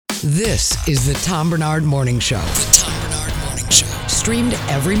This is the Tom Barnard Morning Show. The Tom Barnard Morning Show. Streamed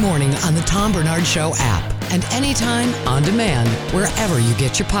every morning on the Tom Barnard Show app and anytime on demand wherever you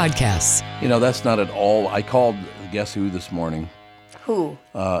get your podcasts. You know, that's not at all. I called Guess Who this morning. Who?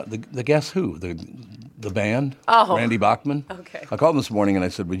 The Guess Who, the band, Oh. Randy Bachman. Okay. I called him this morning and I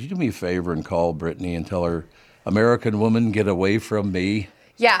said, would you do me a favor and call Brittany and tell her, American woman, get away from me?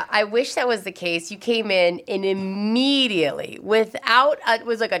 Yeah, I wish that was the case. You came in and immediately, it was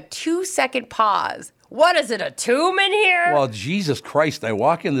like a 2-second pause. What is it, a tomb in here? Well, Jesus Christ, I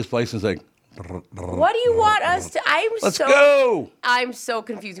walk in this place and it's like, What do you want us to? let's go. I'm so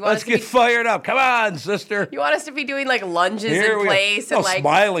confused. You want Let's us to get fired up. Come on, sister. You want us to be doing like lunges Here in we place go. and No, like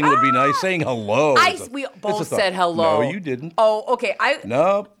smiling would be nice. Saying hello. We both said hello. No, you didn't. Oh, okay.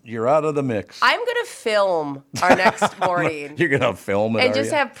 Nope, you're out of the mix. I'm gonna film our next morning. You're gonna film it, and are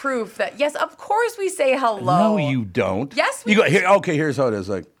just you? have proof that yes, of course we say hello. No, you don't. Yes, we you go do. here. Okay, here's how it is.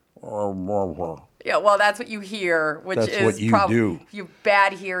 Like, Yeah, well, that's what you hear, which That's is what you do. You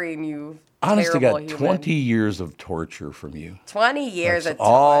bad hearing, you honest to terrible God, human. 20 years of torture from you. 20 years That's of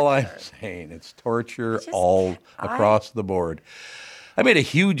all I'm torture. saying. It's torture all across the board. I made a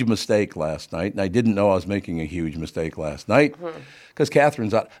huge mistake last night, and I didn't know I was making a huge mistake last night because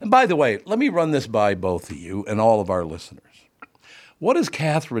Catherine's out. And by the way, let me run this by both of you and all of our listeners. What does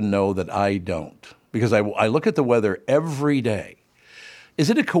Catherine know that I don't? Because I look at the weather every day. Is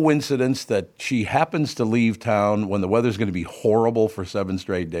it a coincidence that she happens to leave town when the weather's going to be horrible for 7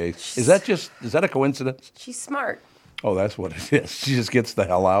 straight days? Is that a coincidence? She's smart. Oh, that's what it is. She just gets the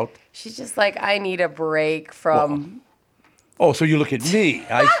hell out. She's just like, I need a break from... Oh, so you look at me.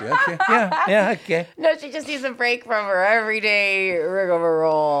 I see. Okay. Yeah, okay. No, she just needs a break from her everyday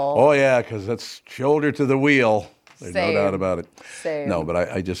rigmarole. Oh, yeah, because that's shoulder to the wheel. There's Same. no doubt about it. Same. No, but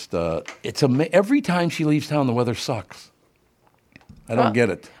I just, every time she leaves town, the weather sucks. I don't get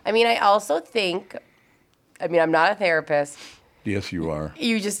it. I mean, I also think, I'm not a therapist. Yes, you are.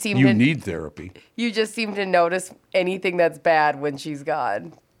 You just seem You to... need therapy. You just seem to notice anything that's bad when she's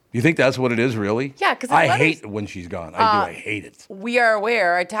gone. You think that's what it is, really? Yeah, 'cause I the weather's- hate when she's gone. I hate it. We are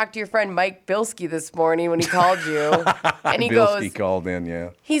aware. I talked to your friend Mike Bilski this morning when he called you. And he Bilski goes, called in, yeah.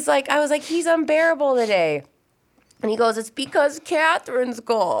 I was like, he's unbearable today. And he goes, it's because Catherine's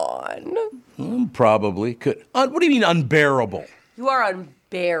gone. Probably could. What do you mean unbearable? You are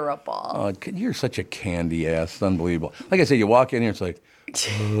unbearable. You're such a candy ass. It's unbelievable. Like I said, you walk in here, it's like,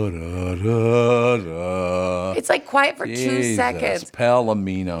 It's like quiet for 2 seconds.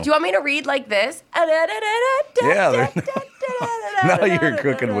 Palomino. Do you want me to read like this? Yeah, now you're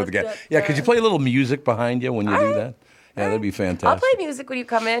cooking with gas. Yeah, could you play a little music behind you when you do that? Yeah, that'd be fantastic. I'll play music when you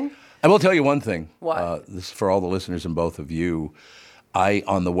come in. I will tell you one thing. What? This is for all the listeners and both of you.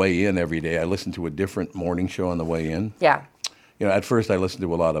 On the way in every day, I listen to a different morning show on the way in. Yeah. You know, at first I listened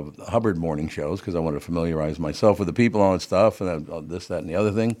to a lot of Hubbard morning shows because I wanted to familiarize myself with the people on stuff and this, that, and the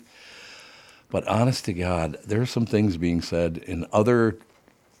other thing. But honest to God, there are some things being said in other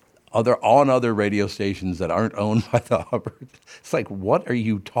radio stations that aren't owned by the Hubbard. It's like, what are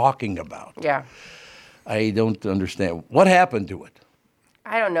you talking about? Yeah. I don't understand. What happened to it?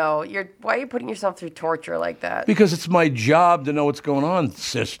 I don't know. Why are you putting yourself through torture like that? Because it's my job to know what's going on,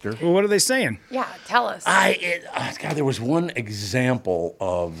 sister. Well, what are they saying? Yeah, tell us. God, there was one example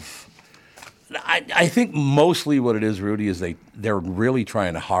of. I think mostly what it is, Rudy, is they're really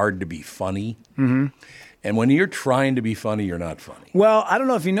trying hard to be funny. Mm-hmm. And when you're trying to be funny, you're not funny. Well, I don't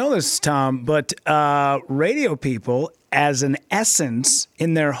know if you know this, Tom, but radio people, as an essence,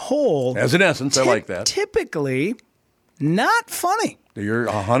 in their whole... As an essence, I like that. Typically not funny. You're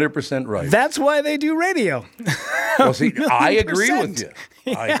 100% right. That's why they do radio. Well, see, I agree 1,000,000%. with you.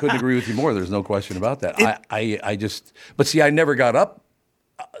 Yeah. I couldn't agree with you more. There's no question about that. But see, I never got up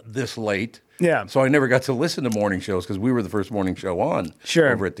this late. Yeah. So I never got to listen to morning shows because we were the first morning show on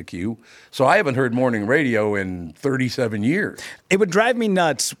over at the Q. So I haven't heard morning radio in 37 years. It would drive me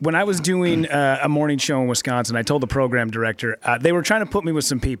nuts when I was doing a morning show in Wisconsin. I told the program director, they were trying to put me with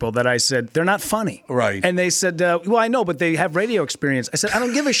some people that I said, they're not funny. Right. And they said, well, I know, but they have radio experience. I said, I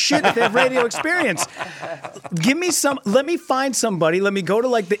don't give a shit if they have radio experience. Let me find somebody. Let me go to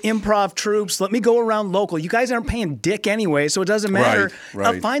like the improv troops. Let me go around local. You guys aren't paying dick anyway, so it doesn't matter. Right.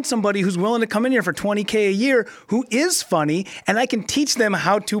 I'll find somebody who's willing to come in here for $20K a year who is funny, and I can teach them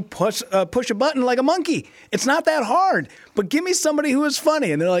how to push a button like a monkey. It's not that hard. But give me somebody who is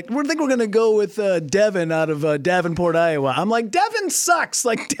funny. And they're like, we think we're going to go with Devin out of Davenport, Iowa. I'm like, Devin sucks.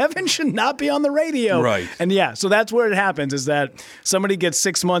 Like, Devin should not be on the radio. Right. And yeah, so that's where it happens, is that somebody gets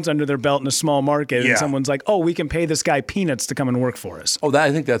 6 months under their belt in a small market, and someone's like, oh, we can pay this guy peanuts to come and work for us. Oh,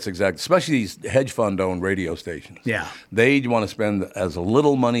 I think that's exact. Especially these hedge fund-owned radio stations. Yeah. They want to spend as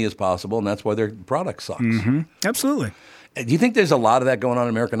little money as possible, and that's why their product sucks. Mm-hmm. Absolutely. Do you think there's a lot of that going on in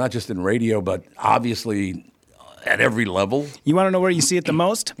America, not just in radio, but obviously at every level? You want to know where you see it the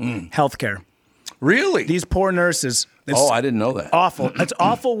most? Healthcare. Really? These poor nurses. I didn't know that. Awful. It's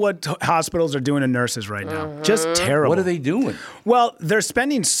awful what hospitals are doing to nurses right now. Just terrible. What are they doing? Well, they're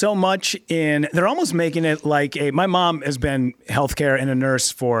spending so much they're almost making it like my mom has been healthcare and a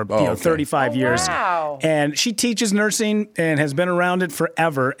nurse for 35 years. Wow. And she teaches nursing and has been around it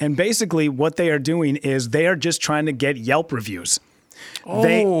forever. And basically what they are doing is they are just trying to get Yelp reviews.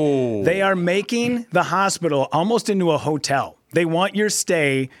 They are making the hospital almost into a hotel. They want your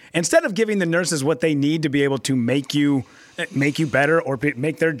stay. Instead of giving the nurses what they need to be able to make you better or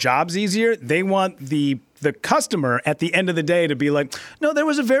make their jobs easier, they want the customer at the end of the day to be like, no, there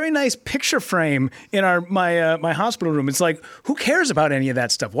was a very nice picture frame in my hospital room. It's like, who cares about any of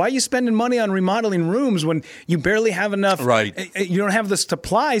that stuff? Why are you spending money on remodeling rooms when you barely have enough? Right. You don't have the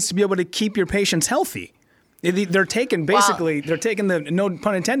supplies to be able to keep your patients healthy. They're taking the, no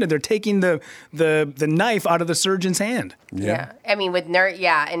pun intended, they're taking the knife out of the surgeon's hand. Yeah. I mean,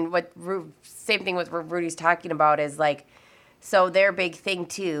 and same thing with what Rudy's talking about is like, so their big thing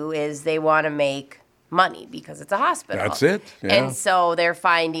too is they want to make money because it's a hospital. That's it. Yeah. And so they're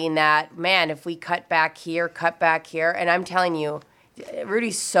finding that, man, if we cut back here, and I'm telling you,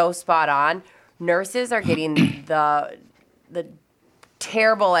 Rudy's so spot on. Nurses are getting the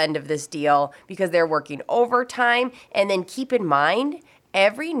terrible end of this deal because they're working overtime. And then keep in mind,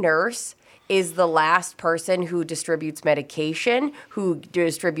 every nurse is the last person who distributes medication, who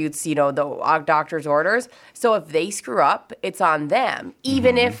distributes, the doctor's orders. So if they screw up, it's on them.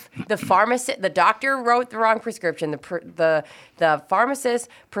 Even if the doctor wrote the wrong prescription, the pharmacist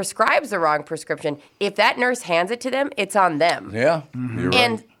prescribes the wrong prescription, if that nurse hands it to them, it's on them. Yeah, you're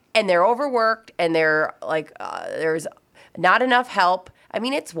right. And they're overworked, and they're like, there's not enough help. I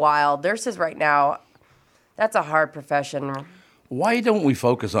mean, it's wild. Nurses right now, that's a hard profession. Why don't we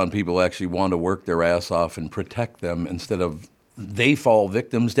focus on people who actually want to work their ass off and protect them instead of they fall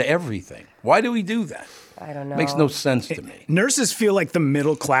victims to everything? Why do we do that? I don't know. Makes no sense to me. Nurses feel like the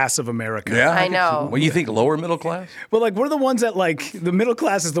middle class of America. Yeah, I know. Well, you think lower middle class? Well, like we're the ones that the middle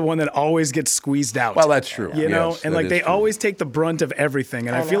class is the one that always gets squeezed out. Well, that's true. You know, yes, and like they always take the brunt of everything.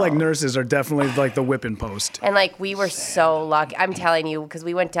 And I feel like nurses are definitely like the whipping post. And like we were so lucky. I'm telling you, because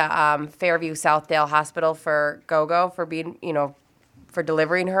we went to Fairview Southdale Hospital for Gogo for being, for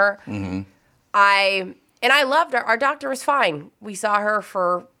delivering her. Mm-hmm. I loved her. Our doctor was fine. We saw her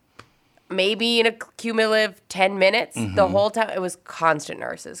for maybe in a cumulative 10 minutes. Mm-hmm. The whole time. It was constant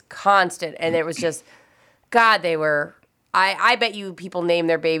nurses. Constant. And it was just, God, they were, I bet you people name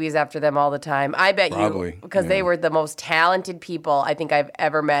their babies after them all the time. I bet you. Because they were the most talented people I think I've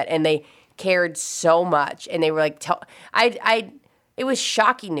ever met. And they cared so much. And they were like, it was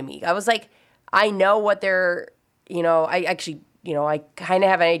shocking to me. I was like, I know what they're, I kind of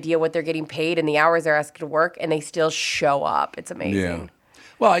have an idea what they're getting paid and the hours they're asked to work, and they still show up. It's amazing. Yeah.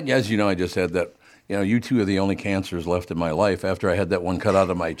 Well, as you know, I just had that, you two are the only cancers left in my life after I had that one cut out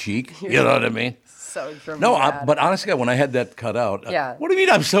of my cheek. You know what I mean? So dramatic. No, but honestly, when I had that cut out, what do you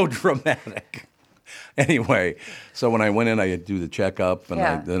mean I'm so dramatic? Anyway, so when I went in, I had to do the checkup,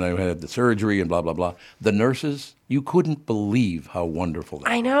 and then I had the surgery and blah, blah, blah. The nurses, you couldn't believe how wonderful they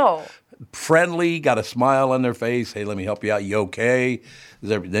were. I know. Friendly, got a smile on their face. Hey, let me help you out. You okay? Is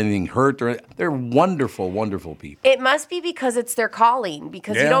anything hurt? They're wonderful, wonderful people. It must be because it's their calling.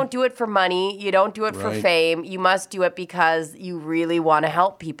 Because you don't do it for money. You don't do it for fame. You must do it because you really want to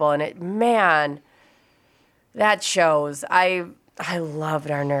help people. And that shows. I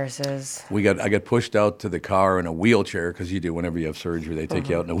loved our nurses. I got pushed out to the car in a wheelchair because you do whenever you have surgery. They take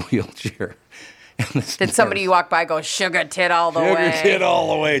you out in a wheelchair. Did somebody walk by go, sugar tit all the way? Sugar tit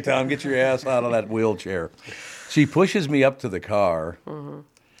all the way, Tom. Get your ass out of that wheelchair. She pushes me up to the car,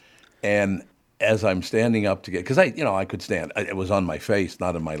 and as I'm standing up to get, because I could stand. It was on my face,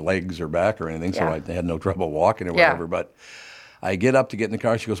 not on my legs or back or anything, so I had no trouble walking or whatever. But I get up to get in the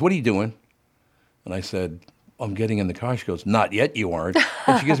car. She goes, "What are you doing?" And I said, "I'm getting in the car." She goes, "Not yet, you aren't."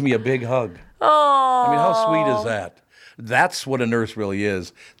 And she gives me a big hug. Oh, I mean, how sweet is that? That's what a nurse really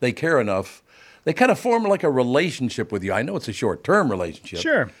is. They care enough they kind of form like a relationship with you. I know it's a short-term relationship.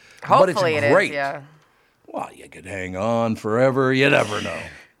 Sure. Hopefully but it's it great. is, yeah. Well, you could hang on forever. You never know,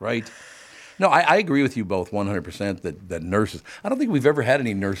 right? No, I agree with you both 100% that nurses, I don't think we've ever had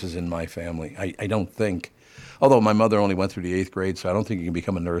any nurses in my family. I don't think. Although my mother only went through the 8th grade, so I don't think you can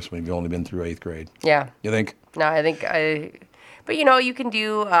become a nurse when you've only been through 8th grade. Yeah. You think? No, I think but you can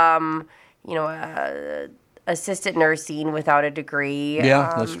do, assistant nursing without a degree.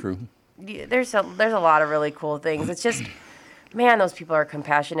 Yeah, that's true. There's a lot of really cool things. It's just, man, those people are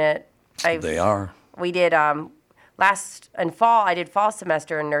compassionate. They are. We did fall. I did fall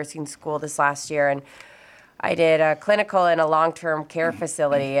semester in nursing school this last year, and I did a clinical in a long-term care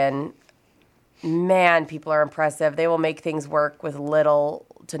facility. And man, people are impressive. They will make things work with little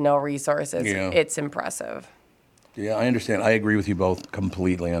to no resources. Yeah. It's impressive. Yeah, I understand. I agree with you both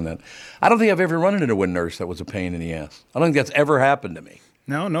completely on that. I don't think I've ever run into a nurse that was a pain in the ass. I don't think that's ever happened to me.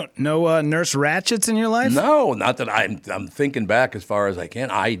 No nurse ratchets in your life? No, not that I'm thinking back as far as I can.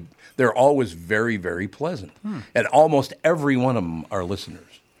 They're always very, very pleasant. And almost every one of them are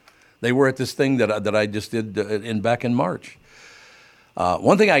listeners. They were at this thing that I just did back in March.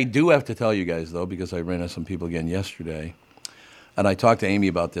 One thing I do have to tell you guys, though, because I ran into some people again yesterday, and I talked to Amy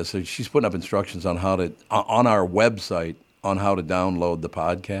about this. So she's putting up instructions on on our website on how to download the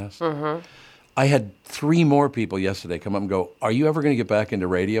podcast. Mm-hmm. I had 3 more people yesterday come up and go, "Are you ever going to get back into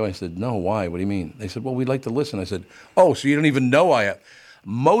radio?" I said, "No, why? What do you mean?" They said, "Well, we'd like to listen." I said, "Oh, so you don't even know I have."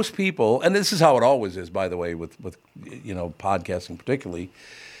 Most people, and this is how it always is, by the way, with podcasting particularly,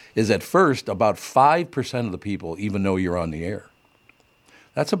 is at first about 5% of the people even know you're on the air.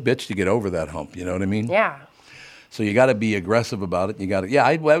 That's a bitch to get over that hump, you know what I mean? Yeah. So you got to be aggressive about it.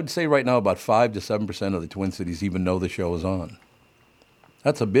 I would say right now about 5 to 7% of the Twin Cities even know the show is on.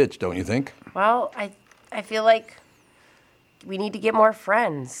 That's a bitch, don't you think? Well, I feel like we need to get more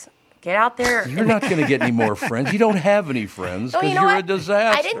friends. Get out there. You're not going to get any more friends. You don't have any friends because you're a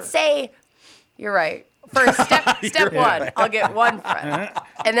disaster. I didn't say. You're right. First step one, I'll get one friend,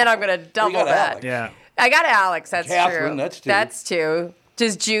 and then I'm going to double that. Alex. Yeah. I got Alex. That's Catherine, true. that's 2. That's 2.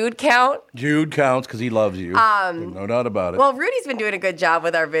 Does Jude count? Jude counts because he loves you. No doubt about it. Well, Rudy's been doing a good job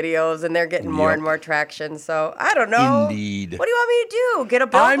with our videos, and they're getting more and more traction. So I don't know. Indeed. What do you want me to do? Get a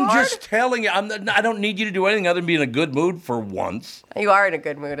billboard? I'm just telling you. I don't need you to do anything other than be in a good mood for once. You are in a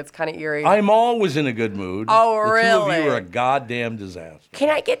good mood. It's kind of eerie. I'm always in a good mood. Oh, really? The 2 of you are a really? goddamn disaster. Can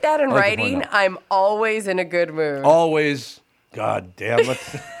I get that in I'd like to writing? find out. I'm always in a good mood. Always. God damn it.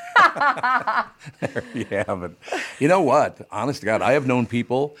 There you have it. You know what? Honest to God, I have known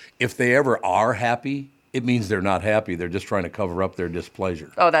people, if they ever are happy, it means they're not happy. They're just trying to cover up their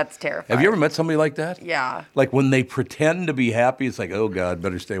displeasure. Oh, that's terrifying. Have you ever met somebody like that? Yeah. Like when they pretend to be happy, it's like, oh, God,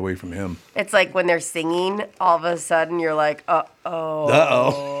 better stay away from him. It's like when they're singing, all of a sudden you're like, uh-oh.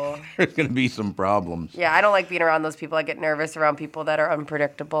 Uh-oh. There's going to be some problems. Yeah, I don't like being around those people. I get nervous around people that are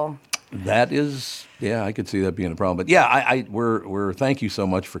unpredictable. That is, yeah, I could see that being a problem. But yeah, we're thank you so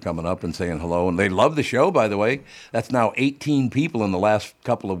much for coming up and saying hello. And they love the show, by the way. That's now 18 people in the last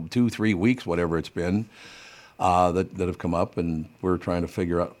couple of 2-3 weeks, whatever it's been, that have come up, and we're trying to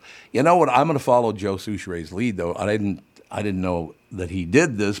figure out. You know what? I'm going to follow Joe Souchere's lead, though. I didn't know that he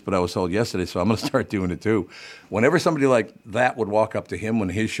did this, but I was told yesterday, so I'm going to start doing it too. Whenever somebody like that would walk up to him when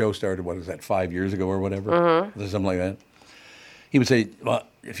his show started, what is that, 5 years ago or whatever, something like that, he would say, well,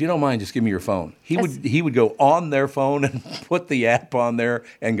 if you don't mind, just give me your phone. He would go on their phone and put the app on there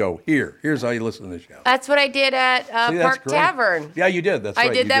and go, here's how you listen to the show. That's what I did at Park Tavern. Yeah, you did. That's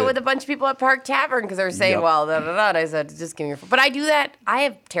right. I did that with a bunch of people at Park Tavern because they were saying, well, da, da, da. And I said, just give me your phone. But I do that. I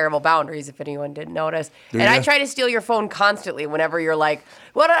have terrible boundaries, if anyone didn't notice. I try to steal your phone constantly whenever you're like,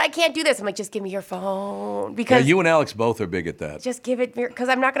 well, I can't do this. I'm like, just give me your phone. Because you and Alex both are big at that. Just give it, because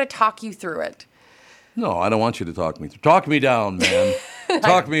I'm not going to talk you through it. No, I don't want you to talk me through. Talk me down, man.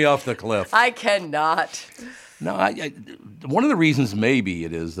 Talk me off the cliff. I cannot. No, one of the reasons maybe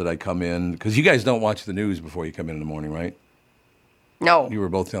it is that I come in, because you guys don't watch the news before you come in the morning, right? No. You were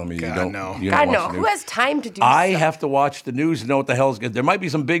both telling me you don't. No. You God, don't watch no. the news. Who has time to do I stuff? have to watch the news to know what the hell's good. There might be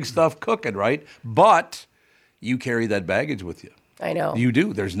some big stuff cooking, right? But you carry that baggage with you. I know. You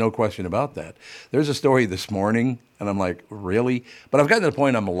do. There's no question about that. There's a story this morning, and I'm like, really? But I've gotten to the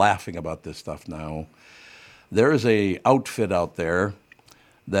point I'm laughing about this stuff now. There's a outfit out there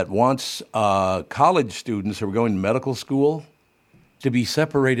that wants college students who are going to medical school to be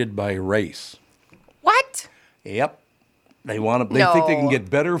separated by race. What? Yep. They think they can get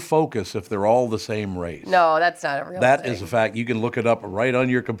better focus if they're all the same race. No, that's not a real thing. That is a fact. You can look it up right on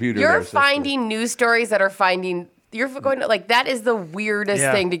your computer. You're finding news stories that are finding You're going to, like, that is the weirdest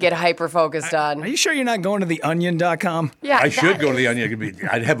Yeah. thing to get hyper-focused on. Are you sure you're not going to theonion.com? Yeah, I should that go to the is- Onion.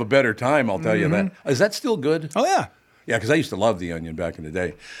 I'd have a better time, I'll tell you that. Is that still good? Oh, yeah. Yeah, because I used to love the Onion back in the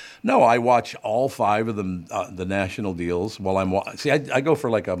day. No, I watch all 5 of them, the national deals while I'm I go for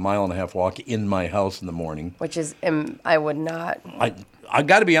like a 1.5 mile walk in my house in the morning. Which is, I would not. I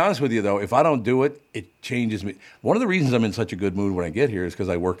got to be honest with you, though. If I don't do it, it changes me. One of the reasons I'm in such a good mood when I get here is because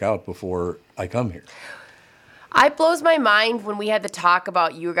I work out before I come here. It blows my mind when we had the talk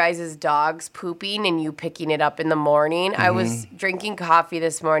about you guys' dogs pooping and you picking it up in the morning. I was drinking coffee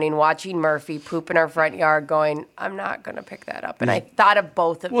this morning, watching Murphy poop in our front yard, going, I'm not going to pick that up. And I thought of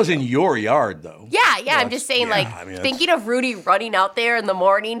both of It was you. in your yard, though. Yeah, I'm just saying, thinking of Rudy running out there in the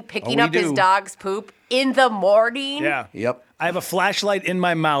morning, picking Oh, we up his do. dog's poop in the morning. Yeah. Yep. I have a flashlight in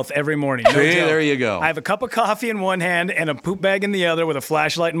my mouth every morning. No See, joke. there you go. I have a cup of coffee in one hand and a poop bag in the other with a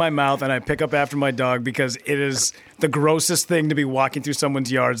flashlight in my mouth, and I pick up after my dog because it is the grossest thing to be walking through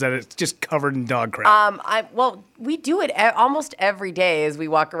someone's yards that it's just covered in dog crap. We do it almost every day as we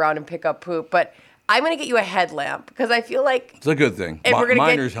walk around and pick up poop, but I'm going to get you a headlamp because I feel like... It's a good thing. And we're gonna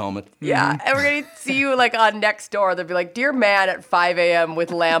Miner's helmet. Yeah, and we're going to see you like on next door. They'll be like, dear man at 5 a.m. with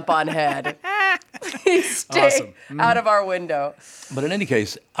lamp on head. Please stay out of our window. But in any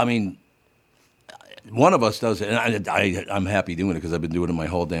case, I mean, one of us does it, and I'm happy doing it because I've been doing it my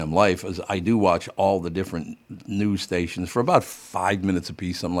whole damn life, is I do watch all the different news stations for about 5 minutes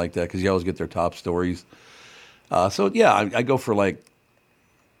apiece, something like that, because you always get their top stories. I go for like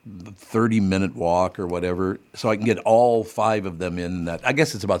 30-minute walk or whatever, so I can get all 5 of them in that. I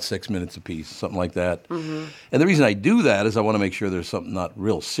guess it's about 6 minutes apiece, something like that. Mm-hmm. And the reason I do that is I want to make sure there's something not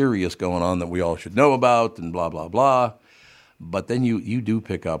real serious going on that we all should know about and blah, blah, blah. But then you do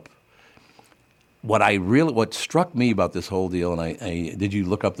pick up what struck me about this whole deal, and I did you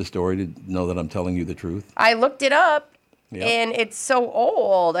look up the story to know that I'm telling you the truth? I looked it up, Yep. and it's so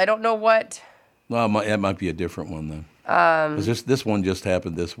old. I don't know what... Well, it might be a different one then. Because this one just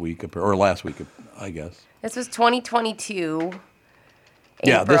happened this week, or last week, I guess. This was 2022.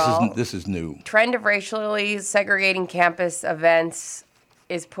 Yeah, April. this is new. Trend of racially segregating campus events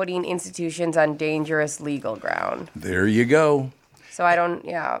is putting institutions on dangerous legal ground. There you go. So I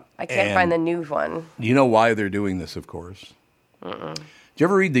can't find the new one. You know why they're doing this, of course. Did you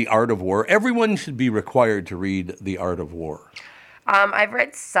ever read The Art of War? Everyone should be required to read The Art of War. I've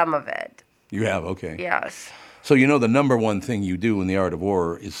read some of it. You have, okay. Yes. So you know the number one thing you do in The Art of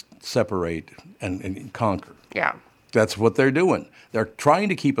War is separate and conquer. Yeah. That's what they're doing. They're trying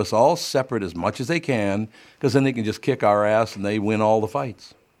to keep us all separate as much as they can, because then they can just kick our ass and they win all the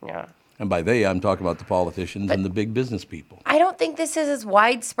fights. Yeah. And by they, I'm talking about the politicians and the big business people. I don't think this is as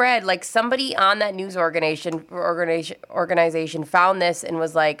widespread. Like somebody on that news organization found this and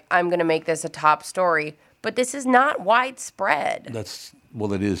was like, I'm going to make this a top story. But this is not widespread.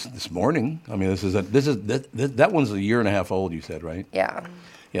 It is this morning. I mean, that one's 1.5 years old. You said, right? Yeah.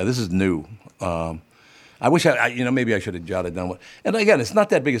 Yeah, this is new. I wish maybe I should have jotted down. And again, it's not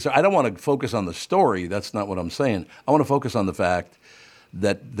that big a story. I don't want to focus on the story. That's not what I'm saying. I want to focus on the fact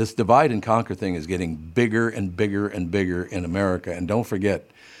that this divide and conquer thing is getting bigger and bigger and bigger in America. And don't forget,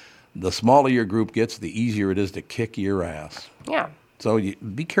 the smaller your group gets, the easier it is to kick your ass. Yeah. So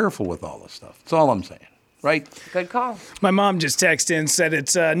be careful with all this stuff. That's all I'm saying. Right? Good call. My mom just texted in and said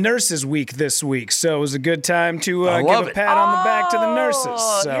it's Nurses Week this week, so it was a good time to give a pat on the back to the nurses.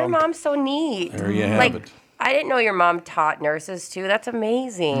 So. Your mom's so neat. There you have it. I didn't know your mom taught nurses too. That's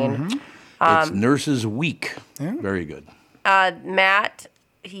amazing. Mm-hmm. It's Nurses Week. Yeah. Very good. Matt,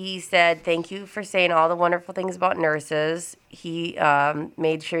 he said, thank you for saying all the wonderful things about nurses. He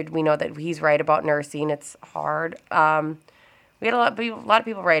made sure we know that he's right about nursing. It's hard. We had a lot of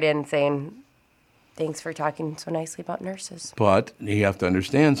people write in saying, thanks for talking so nicely about nurses. But you have to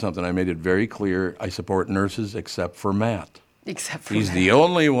understand something. I made it very clear. I support nurses except for Matt. He's Matt. the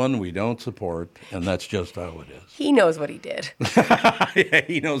only one we don't support, and that's just how it is. He knows what he did. Yeah,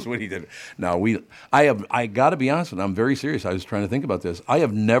 he knows what he did. Now, I got to be honest with you, I'm very serious. I was trying to think about this. I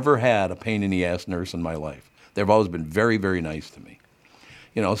have never had a pain-in-the-ass nurse in my life. They've always been very, very nice to me.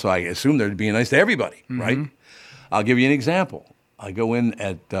 So I assume they're being nice to everybody, right? I'll give you an example. I go in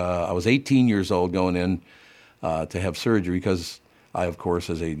I was 18 years old going in to have surgery because I, of course,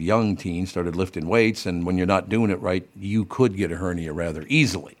 as a young teen, started lifting weights, and when you're not doing it right, you could get a hernia rather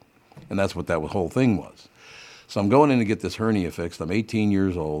easily. And that's what that whole thing was. So I'm going in to get this hernia fixed. I'm 18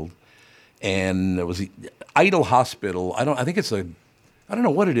 years old, and it was the Idle Hospital. I don't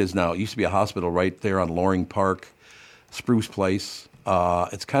know what it is now. It used to be a hospital right there on Loring Park, Spruce Place.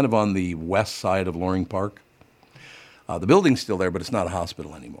 It's kind of on the west side of Loring Park. The building's still there, but it's not a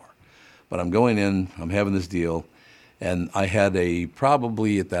hospital anymore. But I'm going in, I'm having this deal, And I had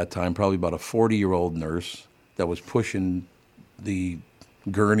probably about a 40-year-old nurse that was pushing the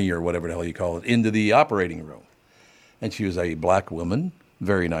gurney or whatever the hell you call it into the operating room. And she was a black woman,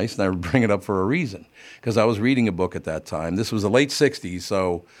 very nice, and I would bring it up for a reason. Because I was reading a book at that time. This was the late 60s,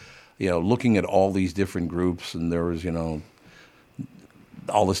 so, looking at all these different groups, and there was,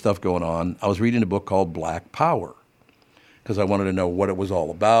 all this stuff going on. I was reading a book called Black Power because I wanted to know what it was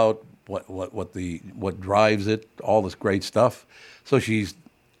all about, what drives it, all this great stuff. So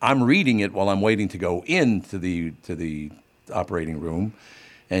I'm reading it while I'm waiting to go into the operating room,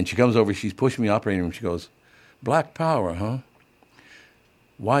 and she comes over. She's pushing me in the operating room. She goes, "Black Power, huh?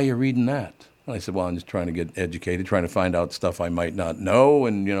 Why are you reading that?" And I said, "Well, I'm just trying to get educated, trying to find out stuff I might not know,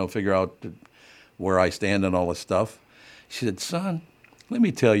 and figure out where I stand on all this stuff." She said, "Son, let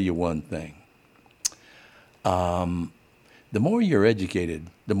me tell you one thing. The more you're educated,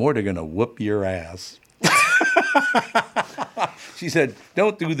 the more they're going to whoop your ass." She said,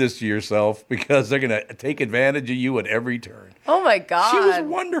 "Don't do this to yourself because they're going to take advantage of you at every turn." Oh, my God. She was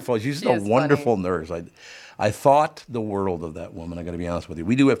wonderful. She's a wonderful nurse. I thought the world of that woman, I got to be honest with you.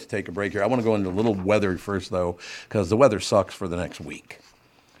 We do have to take a break here. I want to go into a little weather first, though, because the weather sucks for the next week.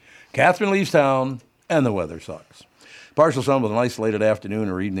 Catherine leaves town, and the weather sucks. Partial sun with an isolated afternoon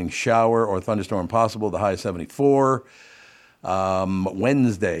or evening shower or thunderstorm possible, the high of 74.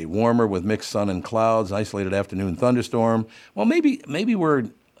 Wednesday, warmer with mixed sun and clouds, isolated afternoon thunderstorm. Well, maybe we're,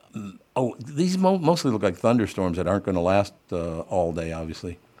 these mostly look like thunderstorms that aren't going to last all day,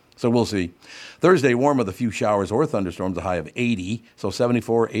 obviously. So we'll see. Thursday, warm with a few showers or thunderstorms, a high of 80. So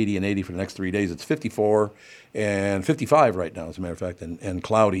 74, 80, and 80 for the next 3 days. It's 54 and 55 right now, as a matter of fact, and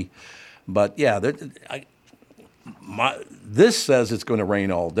cloudy. But, yeah, this says it's going to rain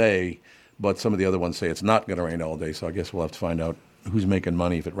all day, but some of the other ones say it's not going to rain all day. So I guess we'll have to find out who's making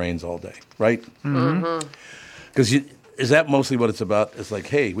money if it rains all day, right? Mm-hmm. Because is that mostly what it's about? It's like,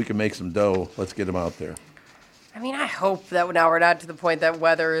 hey, we can make some dough. Let's get them out there. I mean, I hope that now we're not to the point that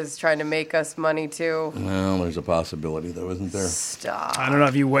weather is trying to make us money, too. Well, there's a possibility, though, isn't there? Stop. I don't know.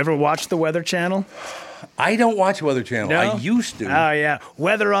 Have you ever watched the Weather Channel? I don't watch Weather Channel. No? I used to. Oh, yeah.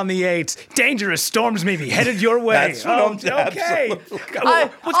 Weather on the 8th. Dangerous storms may be headed your way. That's what I'm okay. What's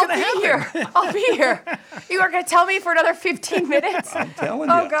going to happen? I'll be here. You are going to tell me for another 15 minutes? I'm telling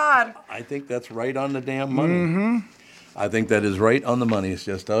you. Oh, God. I think that's right on the damn money. Mm-hmm. I think that is right on the money. It's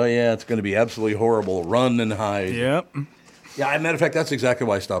just, it's going to be absolutely horrible. Run and hide. Yep. Yeah, as a matter of fact, that's exactly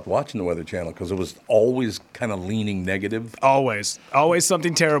why I stopped watching the Weather Channel, because it was always kind of leaning negative. Always. Always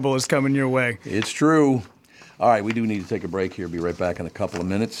something terrible is coming your way. It's true. All right, we do need to take a break here. Be right back in a couple of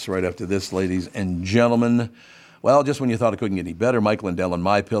minutes. Right after this, ladies and gentlemen. Well, just when you thought it couldn't get any better, Mike Lindell and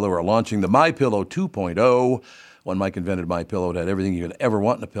MyPillow are launching the MyPillow 2.0. When Mike invented MyPillow, it had everything you could ever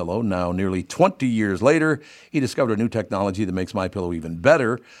want in a pillow. Now, nearly 20 years later, he discovered a new technology that makes MyPillow even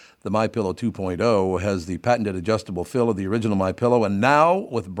better. The MyPillow 2.0 has the patented adjustable fill of the original MyPillow, and now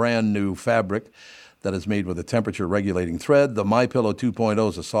with brand new fabric that is made with a temperature-regulating thread, the MyPillow 2.0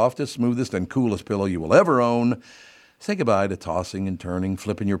 is the softest, smoothest, and coolest pillow you will ever own. Say goodbye to tossing and turning,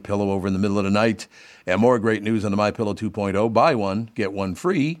 flipping your pillow over in the middle of the night. And more great news on the MyPillow 2.0. Buy one, get one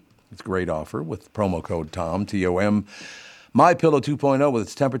free. It's a great offer with promo code TOM, T-O-M. MyPillow 2.0 with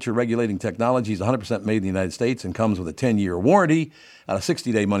its temperature-regulating technology is 100% made in the United States and comes with a 10-year warranty and a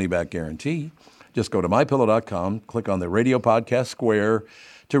 60-day money-back guarantee. Just go to MyPillow.com, click on the radio podcast square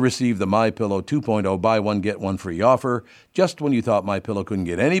to receive the MyPillow 2.0 buy one, get one free offer. Just when you thought MyPillow couldn't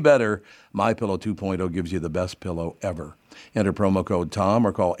get any better, MyPillow 2.0 gives you the best pillow ever. Enter promo code TOM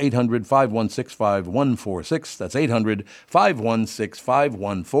or call 800-516-5146. That's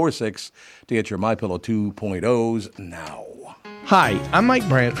 800-516-5146 to get your MyPillow 2.0s now. Hi, I'm Mike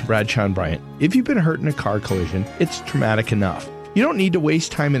Bryant from Bradshaw & Bryant. If you've been hurt in a car collision, it's traumatic enough. You don't need to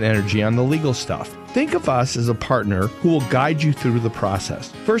waste time and energy on the legal stuff. Think of us as a partner who will guide you through the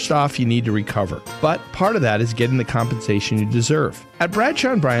process. First off, you need to recover, but part of that is getting the compensation you deserve. At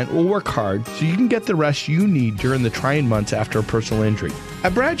Bradshaw & Bryant, we'll work hard so you can get the rest you need during the trying months after a personal injury.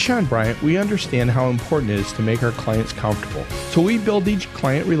 At Bradshaw & Bryant, we understand how important it is to make our clients comfortable, so we build each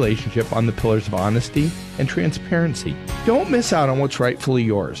client relationship on the pillars of honesty and transparency. Don't miss out on what's rightfully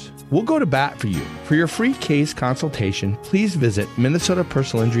yours. We'll go to bat for you. For your free case consultation, please visit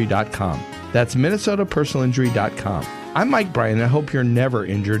MinnesotaPersonalInjury.com. That's MinnesotaPersonalInjury.com. I'm Mike Bryan, and I hope you're never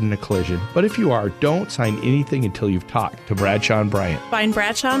injured in a collision. But if you are, don't sign anything until you've talked to Bradshaw & Bryant. Find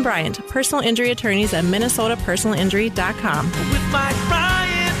Bradshaw & Bryant, personal injury attorneys at MinnesotaPersonalInjury.com. With Mike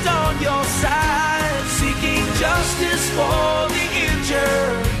Bryant on your side, seeking justice for the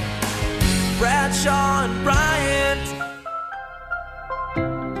injured. Bradshaw & Bryant.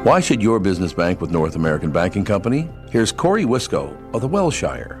 Why should your business bank with North American Banking Company? Here's Corey Wisco of the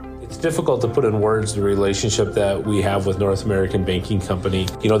Welshire. It's difficult to put in words the relationship that we have with North American Banking Company.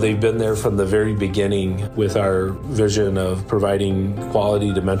 You know, they've been there from the very beginning with our vision of providing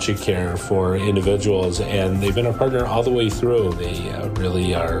quality dementia care for individuals, and they've been a partner all the way through. They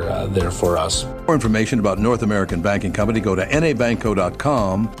really are there for us. For more information about North American Banking Company, go to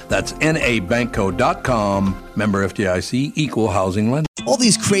nabankco.com. That's nabankco.com. Member FDIC, equal housing lender. All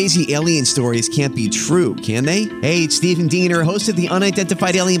these crazy alien stories can't be true, can they? Hey, it's Stephen Diener, host of the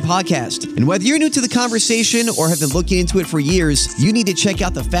Unidentified Alien Podcast. And whether you're new to the conversation or have been looking into it for years, you need to check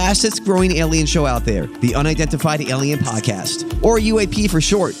out the fastest growing alien show out there, the Unidentified Alien Podcast, or UAP for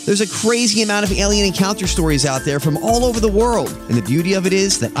short. There's a crazy amount of alien encounter stories out there from all over the world. And the beauty of it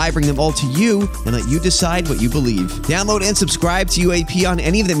is that I bring them all to you and let you decide what you believe. Download and subscribe to UAP on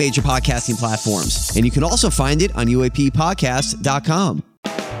any of the major podcasting platforms. And you can also find it on UAPpodcast.com.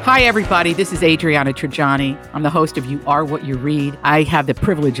 Hi, everybody. This is Adriana Trajani. I'm the host of You Are What You Read. I have the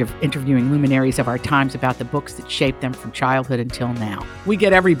privilege of interviewing luminaries of our times about the books that shaped them from childhood until now. We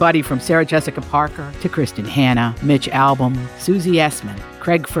get everybody from Sarah Jessica Parker to Kristen Hanna, Mitch Albom, Susie Essman,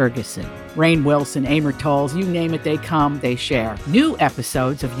 Craig Ferguson, Rainn Wilson, Amor Tolls, you name it, they come, they share. New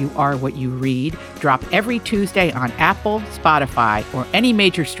episodes of You Are What You Read drop every Tuesday on Apple, Spotify, or any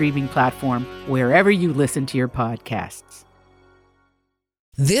major streaming platform wherever you listen to your podcasts.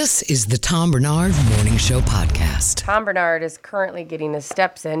 This is the Tom Barnard Morning Show podcast. Tom Barnard is currently getting his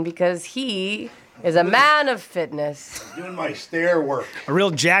steps in because he is a man of fitness. Doing my stair work. A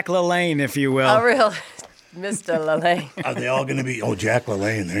real Jack LaLanne, if you will. A real Mr. LaLanne. Are they all going to be? Oh, Jack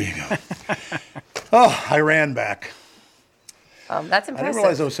LaLanne. There you go. Oh, I ran back. That's impressive. I didn't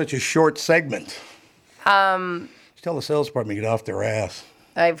realize it was such a short segment. Just tell the sales department to get off their ass.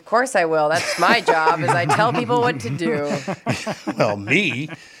 Of course I will. That's my job, is I tell people what to do. Well, me?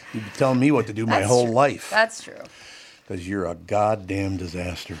 You've been telling me what to do my whole life. That's true. Because you're a goddamn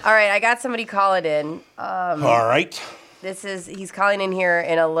disaster. All right, I got somebody calling in. All right. He's calling in here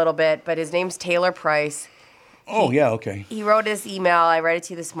in a little bit, but his name's Taylor Price. Yeah, okay. He wrote this email, I read it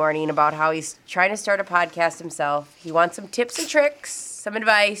to you this morning, about how he's trying to start a podcast himself. He wants some tips and tricks, some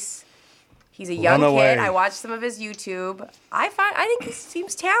advice. He's a young kid. I watched some of his YouTube. I think he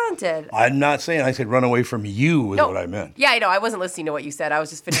seems talented. I'm not saying. I said run away from you is what I meant. Yeah, I know. I wasn't listening to what you said. I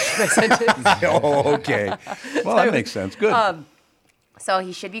was just finishing my sentence. Oh, okay. Well, that makes sense. Good. So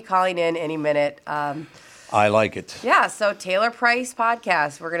he should be calling in any minute. I like it. Yeah, so Taylor Price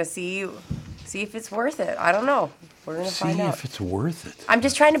podcast. We're going to see if it's worth it. I don't know. We're going to find out. See if it's worth it. I'm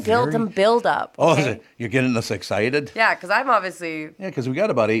just trying to build them build up. Okay? Oh, you're getting us excited? Yeah, because I'm obviously... Yeah, because we got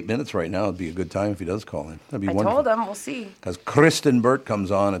about 8 minutes right now. It'd be a good time if he does call in. That'd be wonderful. I told him. We'll see. Because Kristyn Burtt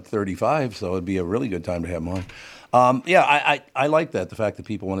comes on at 35, so it'd be a really good time to have him on. I like that, the fact that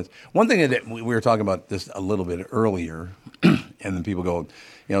people want to... One thing that we were talking about this a little bit earlier, and then people go,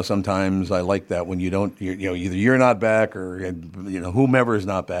 sometimes I like that when you don't, either you're not back or, whomever is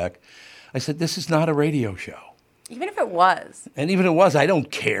not back. I said, this is not a radio show. Even if it was. And even if it was, I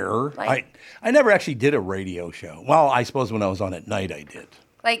don't care. I never actually did a radio show. Well, I suppose when I was on at night, I did.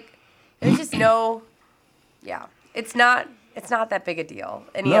 There's just no, it's not that big a deal.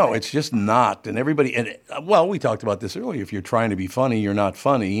 It's just not. And everybody, we talked about this earlier. If you're trying to be funny, you're not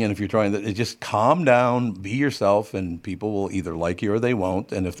funny. And if you're trying to, just calm down, be yourself, and people will either like you or they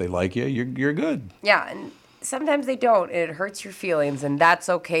won't. And if they like you, you're good. Yeah, and sometimes they don't, and it hurts your feelings, and that's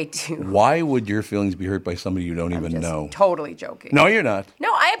okay too. Why would your feelings be hurt by somebody you don't even know? Totally joking. No, you're not.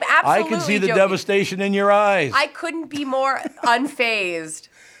 No, I am absolutely I can see the joking. devastation in your eyes. I couldn't be more unfazed.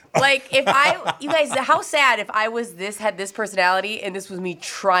 You guys, how sad if I had this personality and this was me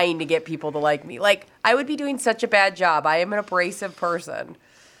trying to get people to like me. I would be doing such a bad job. I am an abrasive person.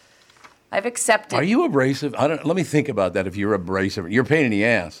 I've accepted. Are you abrasive? Let me think about that. If you're abrasive, you're a pain in the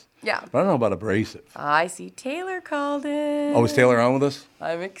ass. Yeah. But I don't know about abrasive. I see Taylor called in. Oh, is Taylor on with us?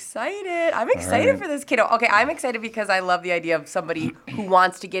 I'm excited. I'm excited for this kiddo. Okay, I'm excited because I love the idea of somebody who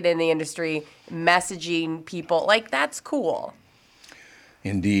wants to get in the industry, messaging people. That's cool.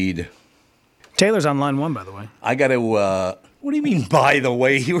 Indeed. Taylor's on line 1, by the way. I got to... What do you mean, by the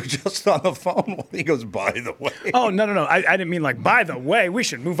way? You were just on the phone. He goes, by the way. Oh, no. I didn't mean by the way, we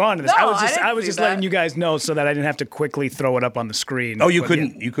should move on to this. No, I was just letting you guys know so that I didn't have to quickly throw it up on the screen. Oh, you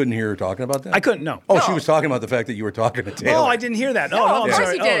couldn't hear her talking about that? I couldn't, no. Oh, she was talking about the fact that you were talking to Taylor. Oh, I didn't hear that. No, I'm of course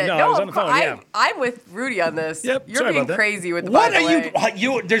sorry. you did. No, I was on the phone, I'm with Rudy on this. Yep, You're sorry being about that. crazy with the What by the way. are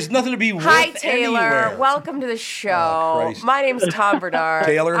you? There's nothing to be with Hi, Taylor. anywhere. Welcome to the show. Oh, Christ. My name's Tom Barnard.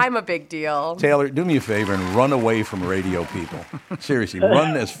 Taylor? I'm a big deal. Taylor, do me a favor and run away from radio people. Seriously,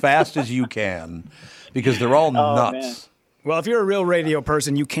 run as fast as you can because they're all nuts. Well, if you're a real radio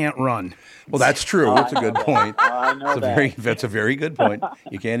person, you can't run. Well, that's true. That's a good point. I know that. That's a very good point.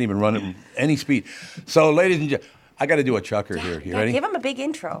 You can't even run at any speed. So, ladies and gentlemen, I got to do a chucker here. You ready? Give him a big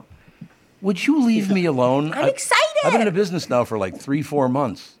intro. Would you leave me alone? I'm excited. I've been in a business now for like 3-4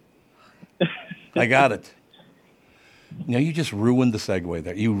 months. I got it. No, you just ruined the segue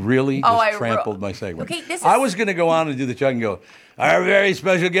there. You really just trampled my segue. Okay, I was going to go on and do the chuck and go, our very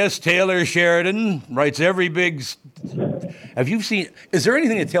special guest, Taylor Sheridan, writes every big... Have you seen... Is there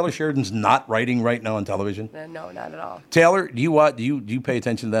anything that Taylor Sheridan's not writing right now on television? No, not at all. Taylor, do you pay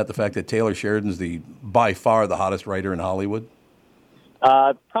attention to that, the fact that Taylor Sheridan's by far the hottest writer in Hollywood?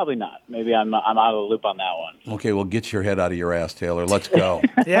 Probably not. Maybe I'm out of the loop on that one. Okay, well, get your head out of your ass, Taylor. Let's go.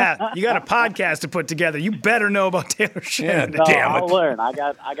 Yeah, you got a podcast to put together. You better know about Taylor Sheridan. No, damn it. I'll learn. I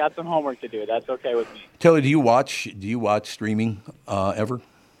got some homework to do. That's okay with me. Taylor, do you watch streaming ever?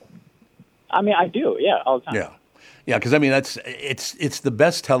 I mean, I do. Yeah, all the time. Yeah, because I mean it's the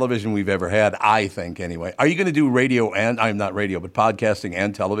best television we've ever had, I think. Anyway, are you going to do radio and I'm not radio, but podcasting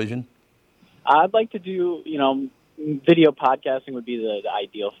and television? I'd like to do, video podcasting would be the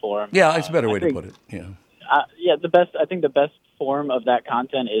ideal form. Yeah, it's a better way to put it. Yeah. I think the best form of that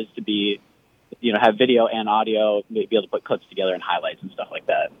content is to be, have video and audio, be able to put clips together and highlights and stuff like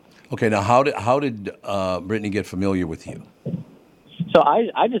that. Okay, now how did Brittany get familiar with you? So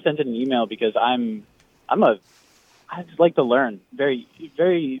I just sent an email because I just like to learn very,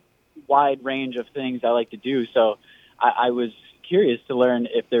 very wide range of things I like to do. So I was curious to learn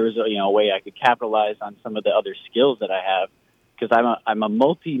if there was a way I could capitalize on some of the other skills that I have, because I'm a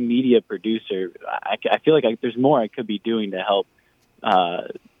multimedia producer. I feel like there's more I could be doing to help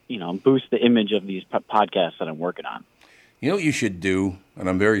boost the image of these podcasts that I'm working on. You know what you should do, and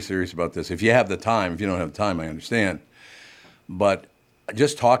I'm very serious about this. If you have the time, if you don't have time, I understand. But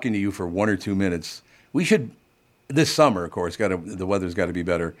just talking to you for 1 or 2 minutes, we should, this summer, of course, the weather's got to be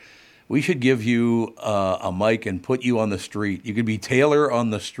better. We should give you a mic and put you on the street. You could be Taylor on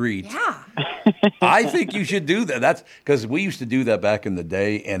the street. Yeah. I think you should do that. That's because we used to do that back in the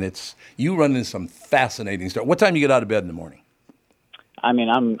day, and you run into some fascinating stuff. What time do you get out of bed in the morning? I mean,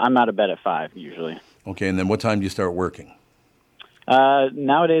 I'm out of bed at 5 usually. Okay, and then what time do you start working?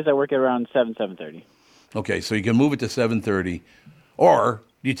 Nowadays, I work at around 7:30. Okay, so you can move it to 7:30, or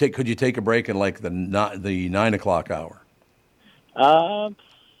could you take a break in like the 9 o'clock hour?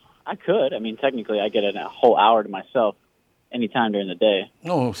 I could. I mean, technically, I get a whole hour to myself anytime during the day.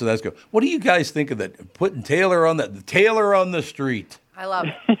 Oh, so that's good. What do you guys think of that? Putting Taylor on the street. I love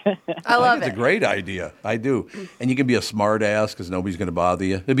it. I love it. It's a great idea. I do. And you can be a smart ass because nobody's going to bother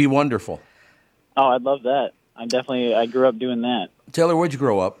you. It'd be wonderful. Oh, I'd love that. I grew up doing that. Taylor, where'd you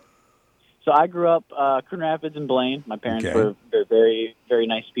grow up? So I grew up Coon Rapids and Blaine. My parents were very, very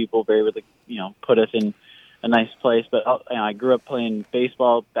nice people. Very, put us in a nice place. But I grew up playing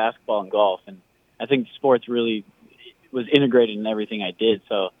baseball, basketball, and golf, and I think sports really was integrated in everything I did.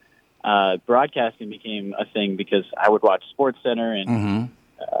 So broadcasting became a thing because I would watch SportsCenter, and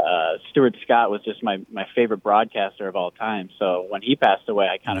Stuart Scott was just my favorite broadcaster of all time. So when he passed away,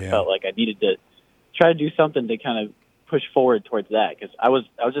 I kind of felt like I needed to try to do something to kind of push forward towards that, because I was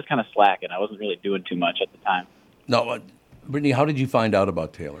just kind of slacking. I wasn't really doing too much at the time. No, Brittany, how did you find out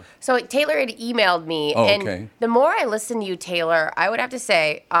about Taylor? So Taylor had emailed me, and the more I listen to you, Taylor, I would have to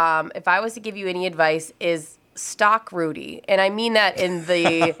say, if I was to give you any advice, is stalk Rudy. And I mean that in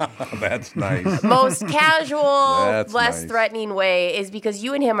the That's nice. most casual, That's less nice. threatening way, is because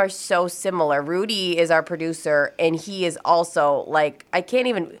you and him are so similar. Rudy is our producer, and he is also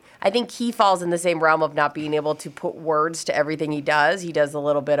I think he falls in the same realm of not being able to put words to everything he does. He does a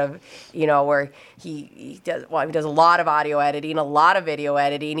little bit of, where he does a lot of audio editing, a lot of video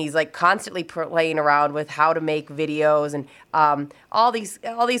editing. He's like constantly playing around with how to make videos and all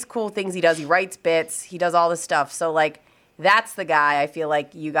these cool things he does. He writes bits. He does all this stuff. So that's the guy I feel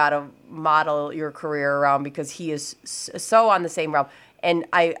like you got to model your career around, because he is so on the same realm. And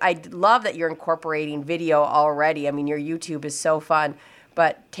I love that you're incorporating video already. I mean, your YouTube is so fun.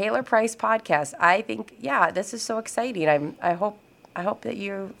 But Taylor Price podcast, I think, this is so exciting. I hope that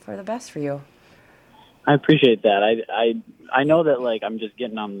you're for the best for you. I appreciate that. I know that I'm just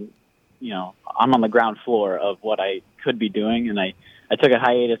getting on, I'm on the ground floor of what I could be doing, and I took a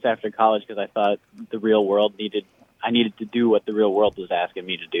hiatus after college because I thought the real world I needed to do what the real world was asking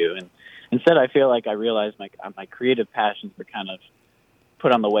me to do, and instead I feel like I realized my creative passions were kind of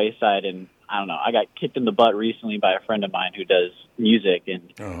put on the wayside, and I don't know. I got kicked in the butt recently by a friend of mine who does music,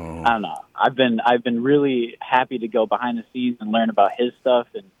 and I don't know. I've been really happy to go behind the scenes and learn about his stuff,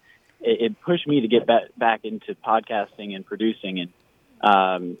 and it pushed me to get back into podcasting and producing. And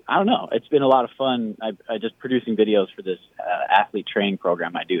I don't know. It's been a lot of fun. I just producing videos for this athlete training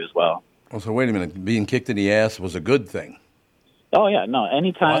program I do as well. Oh, so wait a minute. Being kicked in the ass was a good thing. Oh, yeah. No,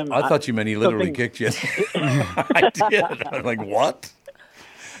 anytime. Well, I thought you meant he literally kicked you. I did. I'm like, what?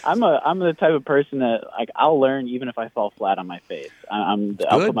 I'm the type of person that I'll learn even if I fall flat on my face. I'll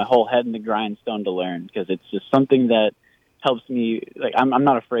put my whole head in the grindstone to learn because it's just something that helps me. Like I'm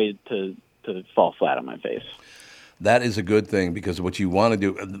not afraid to fall flat on my face. That is a good thing because what you want to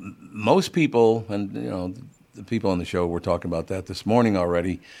do, most people, and the people on the show were talking about that this morning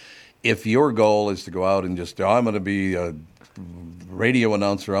already. If your goal is to go out and just, I'm going to be a radio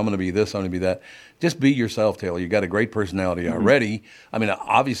announcer, I'm going to be this, I'm going to be that, just be yourself, Taylor. You got a great personality already. I mean,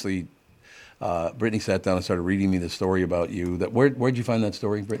 obviously, Brittany sat down and started reading me the story about you. Where'd you find that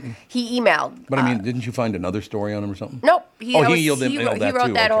story, Brittany? He emailed. But I mean, didn't you find another story on him or something? Nope. He wrote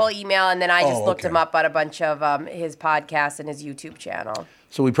that whole email, and then I just looked him up on a bunch of his podcasts and his YouTube channel.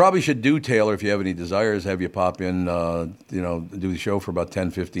 So we probably should do, Taylor, if you have any desires, have you pop in, do the show for about 10,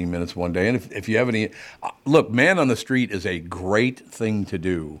 15 minutes one day. And if you have any, look, man on the street is a great thing to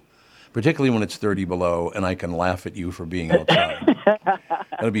do, particularly when it's 30 below, and I can laugh at you for being outside.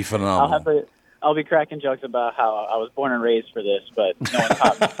 That'll be phenomenal. I'll be cracking jokes about how I was born and raised for this, but no one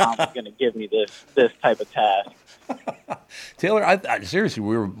thought my mom was going to give me this type of task. Taylor, I seriously,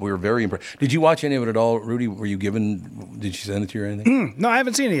 we were very impressed. Did you watch any of it at all, Rudy? Were you given? Did she send it to you or anything? No, I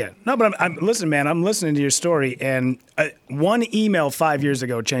haven't seen it yet. No, but listen, man. I'm listening to your story, and one email 5 years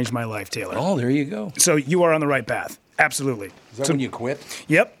ago changed my life, Taylor. Oh, there you go. So you are on the right path. Absolutely. Is that when you quit?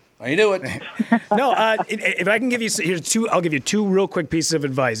 Yep. I knew it. No, if I can give you I'll give you two real quick pieces of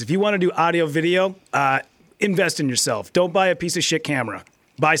advice. If you want to do audio, video, invest in yourself. Don't buy a piece of shit camera.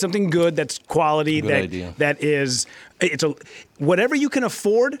 Buy something good that's quality. Good idea. That is, whatever you can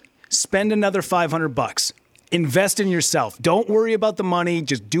afford. Spend another $500. Invest in yourself. Don't worry about the money.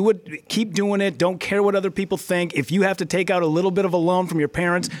 Just do it. Keep doing it. Don't care what other people think. If you have to take out a little bit of a loan from your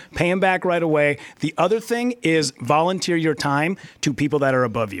parents, pay them back right away. The other thing is volunteer your time to people that are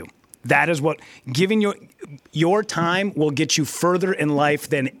above you. That is what giving your time will get you further in life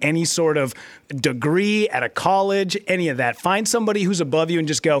than any sort of degree at a college, any of that. Find somebody who's above you and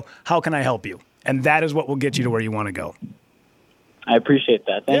just go, how can I help you? And that is what will get you to where you want to go. I appreciate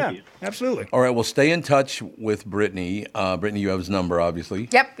that. Thank you. Absolutely. All right, well, stay in touch with Brittany. Brittany, you have his number, obviously.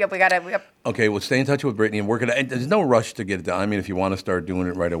 Yep, we got it. Yep. Okay, well, stay in touch with Brittany and work it out. There's no rush to get it done. I mean, if you want to start doing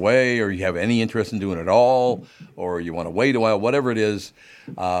it right away or you have any interest in doing it at all or you want to wait a while, whatever it is,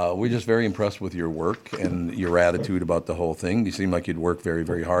 we're just very impressed with your work and your attitude about the whole thing. You seem like you'd work very,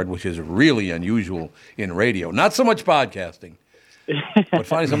 very hard, which is really unusual in radio. Not so much podcasting. But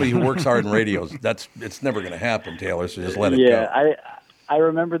finding somebody who works hard in radios, it's never going to happen, Taylor, so just let it go. Yeah, I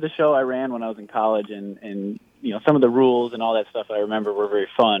remember the show I ran when I was in college, and some of the rules and all that stuff I remember were very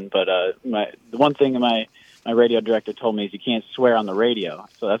fun, but the one thing my radio director told me is you can't swear on the radio,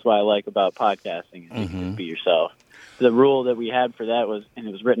 so that's what I like about podcasting, is you can just be yourself. The rule that we had for that was, and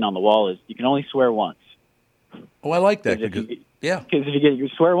it was written on the wall, is you can only swear once. Oh, I like that. Because if you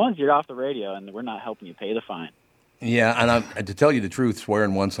swear once, you're off the radio, and we're not helping you pay the fine. Yeah, and to tell you the truth,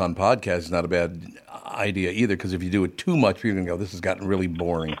 swearing once on podcast is not a bad idea either, because if you do it too much, people are going to go, this has gotten really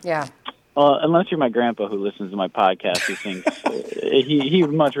boring. Yeah. Well, unless you're my grandpa who listens to my podcast, who thinks he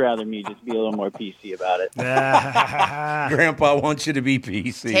would much rather me just be a little more PC about it. Grandpa wants you to be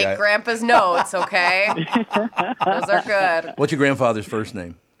PC. Take Grandpa's notes, okay? Those are good. What's your grandfather's first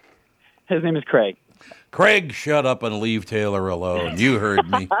name? His name is Craig. Craig, shut up and leave Taylor alone. You heard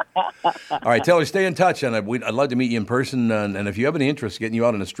me. All right, Taylor, stay in touch, and I'd love to meet you in person. And if you have any interest, getting you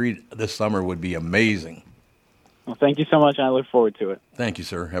out on the street this summer would be amazing. Well, thank you so much, and I look forward to it. Thank you,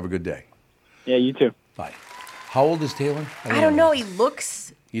 sir. Have a good day. Yeah, you too. Bye. How old is Taylor? I don't know. He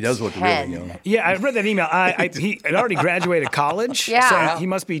looks... He does look really young. Yeah, I read that email. He had already graduated college. Yeah. So he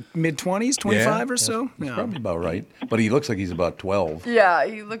must be mid-20s, 25 or so. That's probably about right. But he looks like he's about 12. Yeah,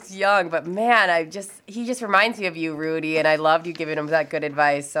 he looks young. But, man, he just reminds me of you, Rudy, and I loved you giving him that good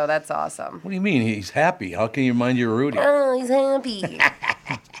advice, so that's awesome. What do you mean? He's happy. How can you remind you of Rudy? Oh, he's happy.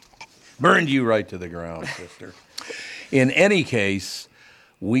 Burned you right to the ground, sister. In any case,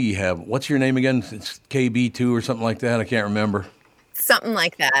 we have, what's your name again? It's KB2 or something like that? I can't remember. Something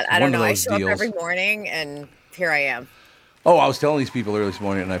like that. I don't know. I show up every morning, and here I am. Oh, I was telling these people earlier this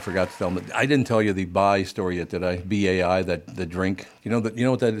morning, and I forgot to tell them. I didn't tell you the BAI story yet, did I? BAI, the drink. You know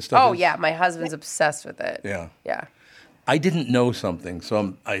what that stuff is? Oh, yeah. My husband's obsessed with it. Yeah. Yeah. I didn't know something,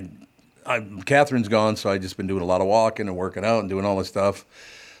 so Catherine's gone, so I've just been doing a lot of walking and working out and doing all this stuff.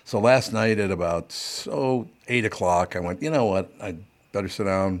 So last night at about 8 o'clock, I went, you know what? I better sit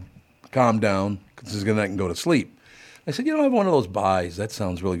down, calm down, because I can go to sleep. I said, I have one of those buys. That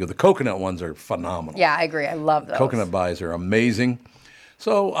sounds really good. The coconut ones are phenomenal. Yeah, I agree. I love those. Coconut buys are amazing.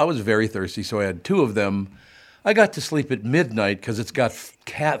 So I was very thirsty, so I had 2 of them. I got to sleep at midnight because it's got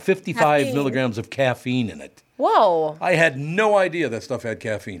 55 milligrams of caffeine in it. Whoa. I had no idea that stuff had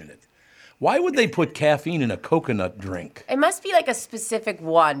caffeine in it. Why would they put caffeine in a coconut drink? It must be like a specific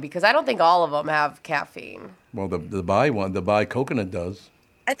one because I don't think all of them have caffeine. Well, the buy coconut does.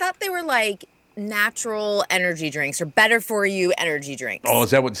 I thought they were like natural energy drinks or better for you energy drinks. Oh,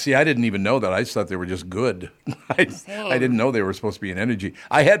 is that what? See, I didn't even know that. I just thought they were just good. I didn't know they were supposed to be an energy.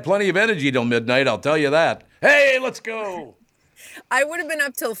 I had plenty of energy till midnight, I'll tell you that. Hey, let's go. I would have been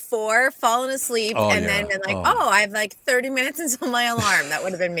up till 4, fallen asleep, then been like, I have like 30 minutes until my alarm. That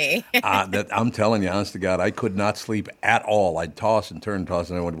would have been me. I'm telling you, honest to God, I could not sleep at all. I'd toss and turn,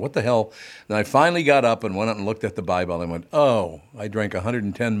 and I went, what the hell? And I finally got up and went out and looked at the Bible and went, I drank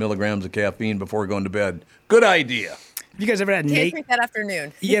 110 milligrams of caffeine before going to bed. Good idea. You guys ever had drink that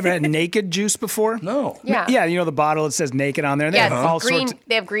afternoon? You ever had naked juice before? No. Yeah. Yeah, the bottle, it says naked on there. They have all green. sorts.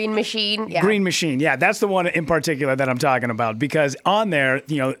 They have Green Machine. Yeah. Green Machine. Yeah, that's the one in particular that I'm talking about because on there,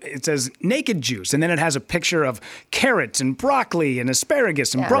 it says naked juice and then it has a picture of carrots and broccoli and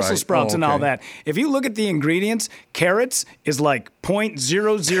asparagus and Brussels sprouts and all that. If you look at the ingredients, carrots is like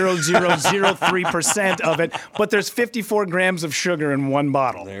 0.00003% of it, but there's 54 grams of sugar in one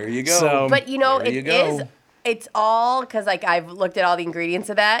bottle. There you go. So, but it is. It's all, because I've looked at all the ingredients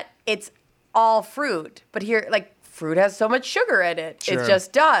of that, it's all fruit. But here, fruit has so much sugar in it. Sure. It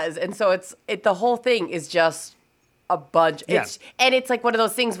just does. And so the whole thing is just a bunch. Yeah. And it's like one of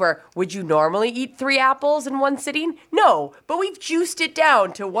those things where, would you normally eat 3 apples in one sitting? No, but we've juiced it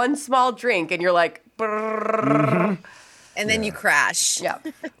down to one small drink and you're like, and then you crash. Yeah.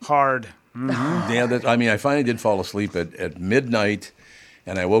 Hard. Mm-hmm. Yeah, I finally did fall asleep at midnight.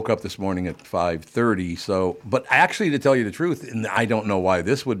 And I woke up this morning at 5:30. So, but actually, to tell you the truth, and I don't know why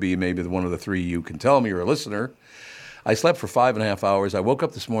this would be, maybe one of the 3 you can tell me, you're a listener. I slept for 5.5 hours. I woke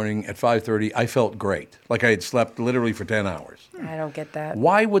up this morning at 5:30. I felt great, like I had slept literally for 10 hours. I don't get that.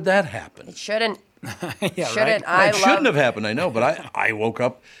 Why would that happen? It shouldn't. Shouldn't. It shouldn't have happened, I know, but I woke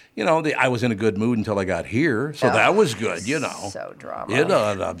up, I was in a good mood until I got here, so that was good, So drama. You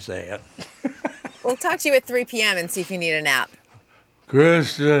know what I'm saying. We'll talk to you at 3 p.m. and see if you need a nap.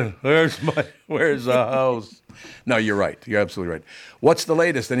 Kristyn, where's the house? No, you're right. You're absolutely right. What's the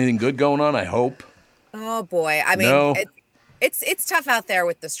latest? Anything good going on? I hope. Oh boy, I mean, it's tough out there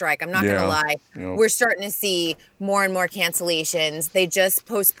with the strike. I'm not gonna lie. Yep. We're starting to see more and more cancellations. They just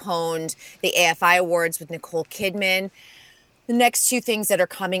postponed the AFI Awards with Nicole Kidman. The next 2 things that are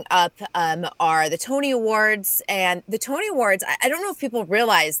coming up are the Tony Awards. And the Tony Awards, I don't know if people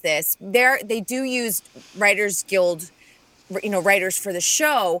realize this. They do use Writers Guild writers for the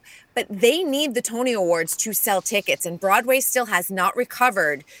show, but they need the Tony Awards to sell tickets, and Broadway still has not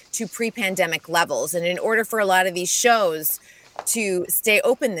recovered to pre-pandemic levels. And in order for a lot of these shows to stay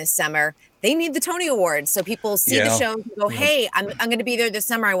open this summer, they need the Tony Awards. So people see the show and go, hey, I'm going to be there this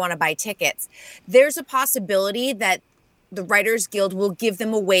summer. I want to buy tickets. There's a possibility that the Writers Guild will give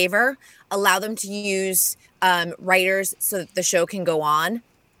them a waiver, allow them to use writers so that the show can go on.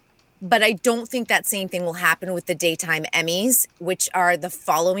 But I don't think that same thing will happen with the daytime Emmys, which are the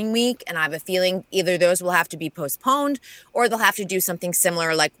following week. And I have a feeling either those will have to be postponed or they'll have to do something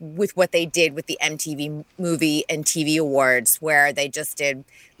similar like with what they did with the MTV Movie and TV Awards, where they just did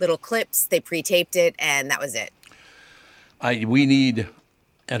little clips, they pre-taped it, and that was it. We need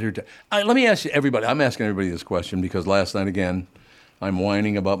entertainment. Let me ask you, everybody. I'm asking everybody this question because last night, again, I'm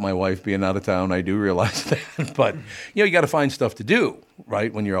whining about my wife being out of town. I do realize that. But, you got to find stuff to do,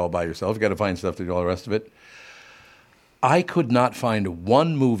 right? When you're all by yourself, you got to find stuff to do, all the rest of it. I could not find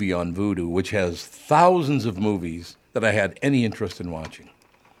one movie on Vudu, which has thousands of movies, that I had any interest in watching.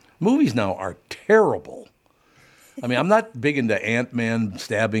 Movies now are terrible. I mean, I'm not big into Ant-Man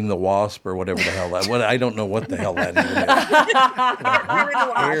stabbing the wasp or whatever the hell that. I don't know what the hell that even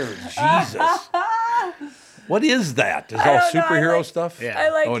is. Jesus. What is that? Is all superhero stuff? Yeah. I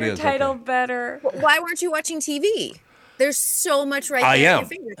like your title better. Why weren't you watching TV? There's so much right there. I am,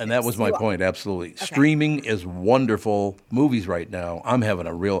 and that was my point, absolutely. Okay. Streaming is wonderful. Movies right now, I'm having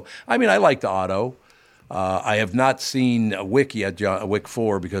a real... I mean, I like the auto. I have not seen Wick yet, Wick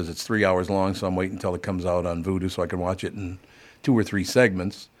 4, because it's 3 hours long, so I'm waiting until it comes out on Vudu so I can watch it in 2 or 3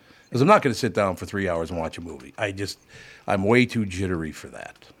 segments. Because I'm not going to sit down for 3 hours and watch a movie. I'm way too jittery for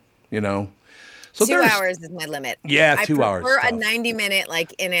that, So 2 hours is my limit. Yeah, 2 hours. I prefer a 90-minute,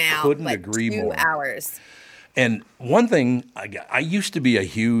 in and out. Couldn't agree 2 more. hours. And one thing, I used to be a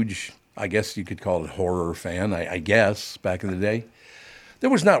huge, I guess you could call it horror fan, I guess, back in the day. There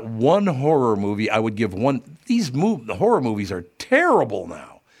was not one horror movie I would give one. The horror movies are terrible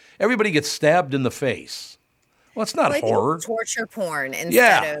now. Everybody gets stabbed in the face. Well, it's not horror. It's torture porn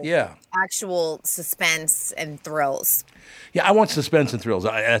instead of actual suspense and thrills. Yeah, I want suspense and thrills.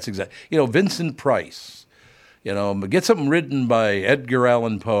 That's exactly. Vincent Price. Get something written by Edgar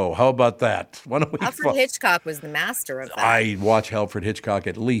Allan Poe. How about that? Alfred Hitchcock was the master of that. I watch Alfred Hitchcock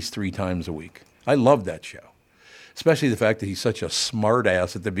at least 3 times a week. I love that show. Especially the fact that he's such a smart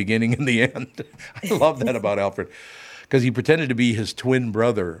ass at the beginning and the end. I love that about Alfred. Because he pretended to be his twin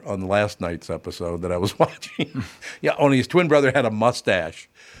brother on last night's episode that I was watching. Yeah, only his twin brother had a mustache.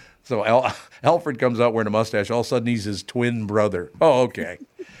 So Alfred comes out wearing a mustache. All of a sudden, he's his twin brother. Oh, okay.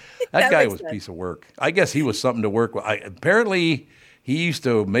 That guy was a piece of work. I guess he was something to work with. Apparently, he used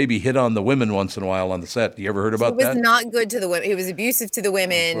to maybe hit on the women once in a while on the set. You ever heard about that? He was not good to the women. He was abusive to the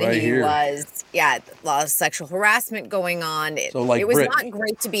women. He was, a lot of sexual harassment going on. It was not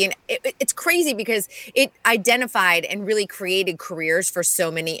great to be in. It's crazy because it identified and really created careers for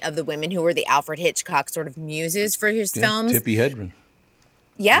so many of the women who were the Alfred Hitchcock sort of muses for his films. Tippi Hedren.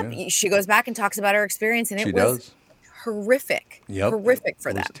 Yeah, she goes back and talks about her experience, and it was horrific. Yep. Horrific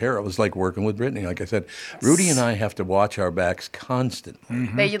for them. It was terrible. It was like working with Brittany. Like I said, Rudy and I have to watch our backs constantly.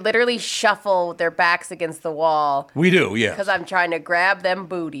 Mm-hmm. They literally shuffle their backs against the wall. We do, yeah. Because I'm trying to grab them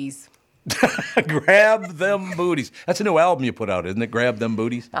booties. Grab them booties. That's a new album you put out, isn't it? Grab them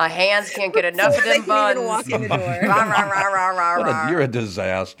booties. Hands can't get enough of them buns. Even walk in the door. Rah, rah, rah, rah, rah, rah. You're a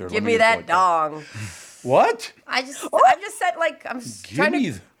disaster. Give me that dong. What? I just said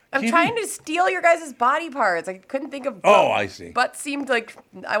I'm trying to steal your guys' body parts. I couldn't think of. I see. Butt seemed like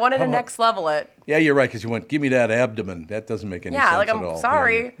I wanted to next level it. Yeah, you're right, because you went, give me that abdomen. That doesn't make any sense at all. I'm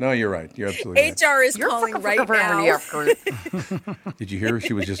sorry. Yeah. No, you're right. You're absolutely right. HR is calling right now. Did you hear her?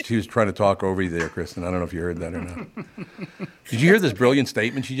 She was trying to talk over you there, Kristyn. I don't know if you heard that or not. Did you hear this brilliant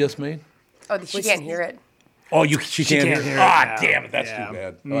statement she just made? Oh, she can't hear it. Oh, she can't hear it? Ah, damn it. That's too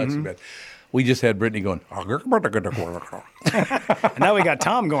bad. Oh, that's too bad. We just had Brittany going. And now we got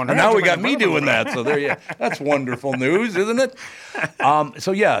Tom going. And now we got me doing that. So there you. That's wonderful news, isn't it?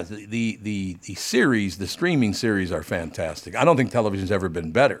 So yeah, the series, the streaming series, are fantastic. I don't think television's ever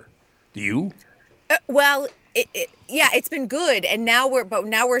been better. Do you? Well, it's been good, and now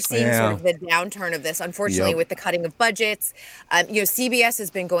we're seeing sort of the downturn of this. Unfortunately, with the cutting of budgets, CBS has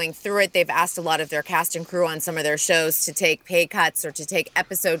been going through it. They've asked a lot of their cast and crew on some of their shows to take pay cuts or to take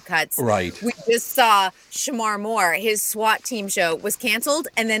episode cuts. Right. We just saw Shamar Moore, his SWAT team show was canceled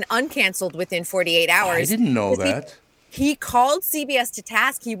and then uncanceled within 48 hours. I didn't know that. He called CBS to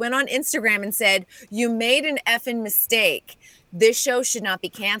task. He went on Instagram and said, "You made an effing mistake. This show should not be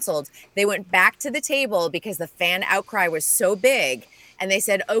canceled." They went back to the table because the fan outcry was so big. And they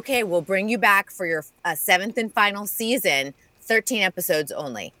said, okay, we'll bring you back for your 7th and final season, 13 episodes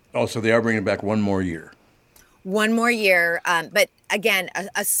only. Oh, so they are bringing it back one more year. One more year. But again,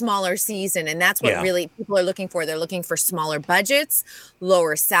 a smaller season. And that's what really people are looking for. They're looking for smaller budgets,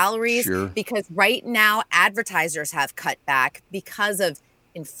 lower salaries. Sure. Because right now, advertisers have cut back because of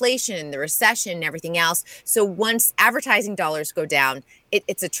inflation and the recession and everything else. So once advertising dollars go down,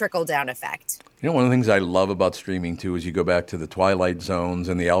 it's a trickle-down effect. One of the things I love about streaming, too, is you go back to the Twilight Zones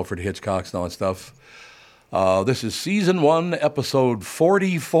and the Alfred Hitchcocks and all that stuff. This is season 1, episode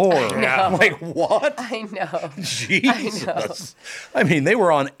 44. I'm like, what? I know. Jesus. I mean, they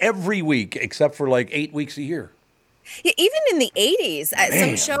were on every week except for like 8 weeks a year. Yeah, even in the 80s,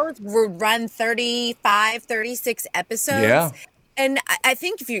 some shows would run 35, 36 episodes. Yeah. And I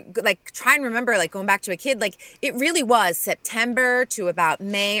think if you try and remember, going back to a kid, it really was September to about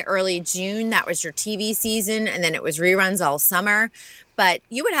May, early June. That was your TV season. And then it was reruns all summer. But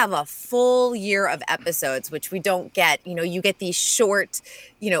you would have a full year of episodes, which we don't get. You get these short,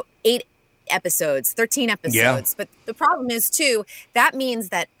 8 episodes, 13 episodes. Yeah. But the problem is, too, that means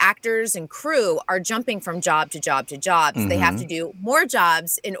that actors and crew are jumping from job to job to job. So they have to do more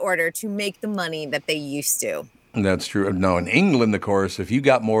jobs in order to make the money that they used to. That's true. No, in England, of course, if you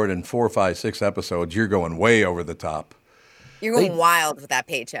got more than 4, 5, 6 episodes, you're going way over the top. You're going wild with that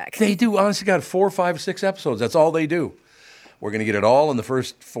paycheck. They do. Honestly, got 4, 5, 6 episodes. That's all they do. We're going to get it all in the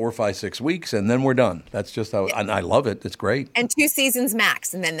first 4, 5, 6 weeks, and then we're done. That's just how. And I love it. It's great. And 2 seasons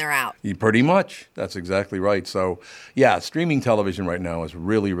max, and then they're out. Pretty much. That's exactly right. So, yeah, streaming television right now is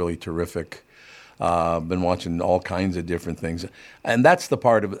really, really terrific. Been watching all kinds of different things. And that's the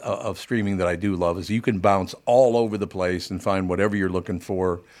part of streaming that I do love, is you can bounce all over the place and find whatever you're looking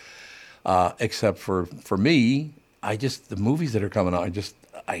for. Except for me, the movies that are coming out,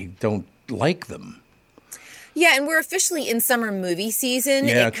 I don't like them. Yeah, and we're officially in summer movie season.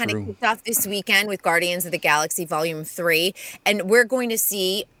 Yeah, it kind of true. kicked off this weekend with Guardians of the Galaxy Volume 3, and we're going to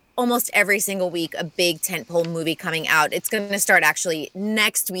see almost every single week a big tentpole movie coming out. It's going to start actually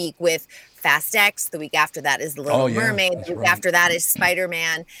next week with Fast X. The week after that is The Little Mermaid. The week after that is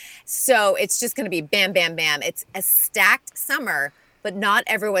Spider-Man. So it's just going to be bam, bam, bam. It's a stacked summer, but not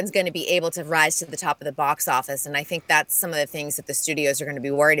everyone's going to be able to rise to the top of the box office. And I think that's some of the things that the studios are going to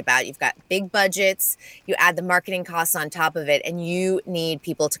be worried about. You've got big budgets, you add the marketing costs on top of it, and you need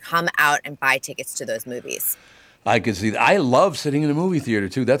people to come out and buy tickets to those movies. I can see that. I love sitting in a movie theater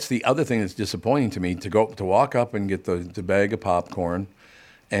too. That's the other thing that's disappointing to me, to walk up and get the bag of popcorn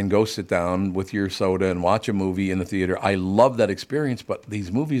and go sit down with your soda and watch a movie in the theater. I love that experience, but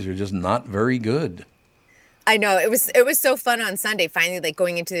these movies are just not very good. I know. It was so fun on Sunday, finally, like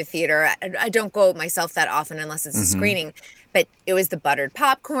going into the theater. I don't go myself that often unless it's a screening, but it was the buttered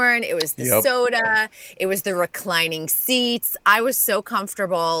popcorn. It was the soda. It was the reclining seats. I was so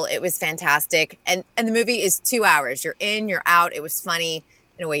comfortable. It was fantastic. And the movie is 2 hours. You're in, you're out. It was funny,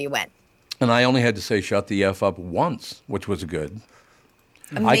 and away you went. And I only had to say shut the F up once, which was good.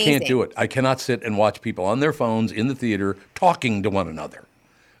 Amazing. I can't do it. I cannot sit and watch people on their phones in the theater talking to one another.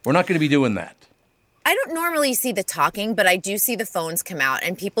 We're not going to be doing that. I don't normally see the talking, but I do see the phones come out,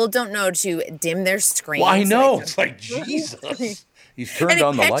 and people don't know to dim their screens. Well, I know. It's like, Jesus. He's turned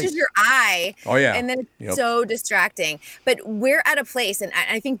on the light. And it catches your eye. Oh, yeah. And then it's so distracting. But we're at a place, and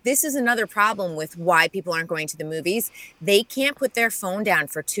I think this is another problem with why people aren't going to the movies. They can't put their phone down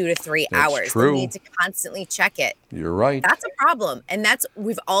for 2 to 3 hours. That's true. They need to constantly check it. You're right. That's a problem. And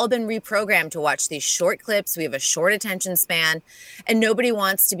we've all been reprogrammed to watch these short clips. We have a short attention span, and nobody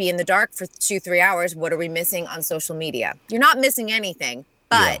wants to be in the dark for 2-3 hours. What are we missing on social media? You're not missing anything,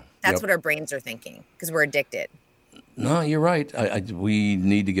 but that's what our brains are thinking because we're addicted. No, you're right. We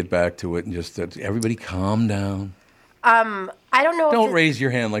need to get back to it and just everybody calm down. I don't know. Don't raise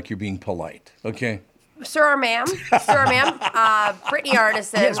your hand like you're being polite, okay? Sir or ma'am? Brittany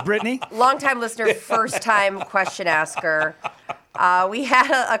Arneson. Yes, Brittany. Longtime listener, first-time question asker. We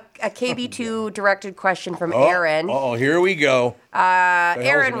had a KB2 directed question from Aaron. Oh, here we go.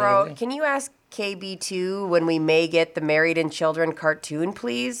 Aaron wrote, can you ask KB2 when we may get the Married and Children cartoon,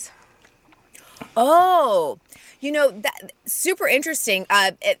 please? Oh, that super interesting.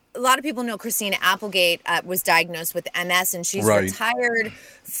 A lot of people know Christina Applegate was diagnosed with MS, and she's retired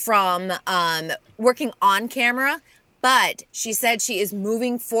from working on camera. But she said she is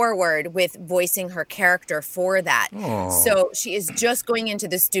moving forward with voicing her character for that. Aww. So she is just going into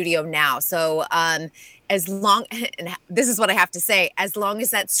the studio now. So as long, and this is what I have to say, as long as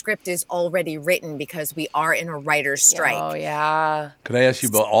that script is already written, because we are in a writer's strike. Oh, yeah. Could I ask you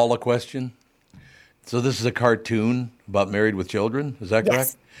about all a question? So this is a cartoon about Married with Children, is that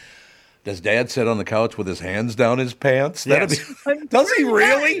correct? Yes. Does Dad sit on the couch with his hands down his pants? Yes. Does he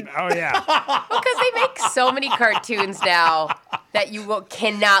really? Oh, yeah. Because they make so many cartoons now that you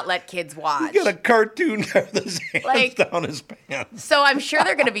cannot let kids watch. You got a cartoon guy with his hands down his pants. So I'm sure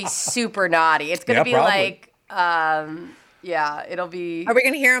they're going to be super naughty. It's going to be probably. it'll be... Are we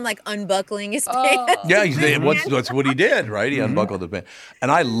going to hear him unbuckling his pants? Yeah, that's what he did, right? He unbuckled his pants.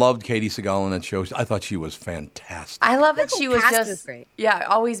 And I loved Katie Segal in that show. I thought she was fantastic. I love that she was just... great. Yeah,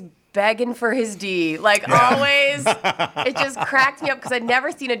 always begging for his D. Always. It just cracked me up because I'd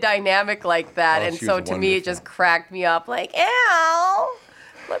never seen a dynamic like that. And so to me, it just cracked me up. Al,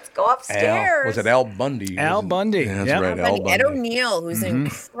 let's go upstairs. Was it Al Bundy? Al Bundy. Yeah, that's right, Al Bundy. Ed O'Neill, who's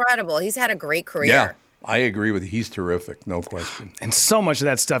incredible. He's had a great career. Yeah, I agree with you. He's terrific, no question. And so much of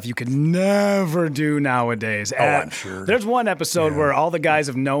that stuff you could never do nowadays. I'm sure. There's one episode where all the guys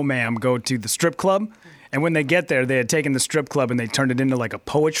of No Ma'am go to the strip club. And when they get there, they had taken the strip club and they turned it into a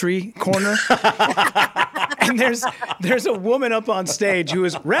poetry corner. And there's a woman up on stage who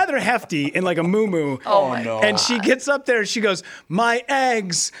is rather hefty in a muumuu. Oh no. And she gets up there and she goes, my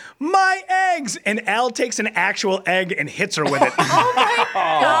eggs. And Al takes an actual egg and hits her with it. Oh my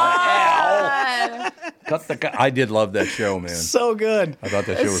God. I did love that show, man. So good. I thought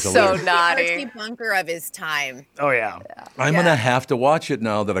that show was so hilarious. naughty. Bunker of his time. Oh, yeah. I'm going to have to watch it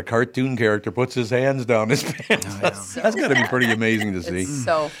now that a cartoon character puts his hands down his pants. Oh, yeah. That's got to be pretty amazing to see. It's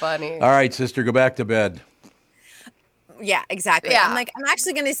so funny. All right, sister, go back to bed. Yeah, exactly. Yeah. I'm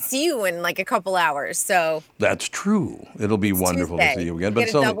actually going to see you in a couple hours. So that's true. It'll be wonderful Tuesday. To see you again. But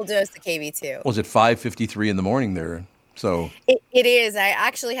get a double dose of KB2. Was it 5:53 in the morning there? So it is. I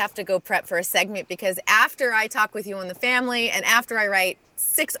actually have to go prep for a segment because after I talk with you on the family and after I write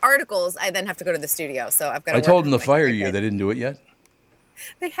 6 articles, I then have to go to the studio. So I've got. I told them to fire you. They didn't do it yet.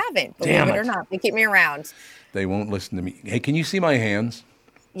 They haven't. Believe it or not, they keep me around. They won't listen to me. Hey, can you see my hands?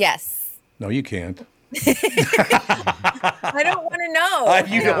 Yes. No, you can't. I don't want to know.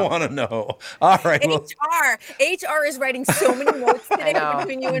 You don't want to know. All right. HR is writing so many notes today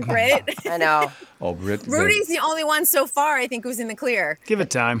between you and Britt. I know. Oh, Britt. Rudy's the only one so far I think who's in the clear. Give it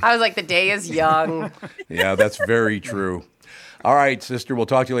time. I was like, the day is young. Yeah, that's very true. All right, sister. We'll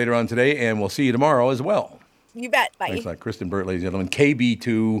talk to you later on today, and we'll see you tomorrow as well. You bet. Bye. Thanks a lot. Kristyn Burtt, ladies and gentlemen.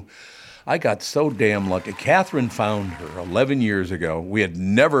 KB2. I got so damn lucky. Catherine found her 11 years ago. We had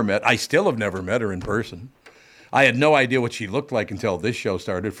never met. I still have never met her in person. I had no idea what she looked like until this show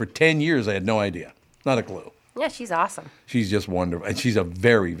started. For 10 years, I had no idea. Not a clue. Yeah, she's awesome. She's just wonderful. And she's a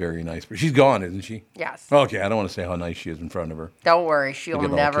very, very nice person. She's gone, isn't she? Yes. Okay, I don't want to say how nice she is in front of her. Don't worry. She'll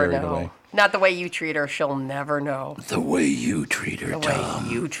never know. Away. Not the way you treat her. She'll never know. The way you treat her, Tom. The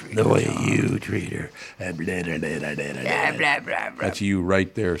way you treat her. That's you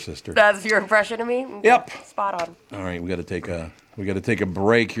right there, sister. That's your impression of me? Yep. Spot on. All right, we got to take a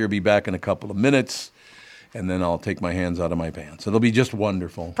break here. Be back in a couple of minutes. And then I'll take my hands out of my pants. It'll be just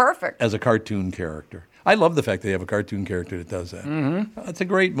wonderful. Perfect. As a cartoon character. I love the fact they have a cartoon character that does that. Mm-hmm. That's a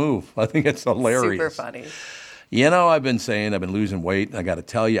great move. I think it's hilarious. Super funny. You know, I've been losing weight, and I got to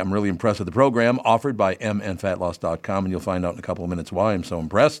tell you, I'm really impressed with the program offered by mnfatloss.com, and you'll find out in a couple of minutes why I'm so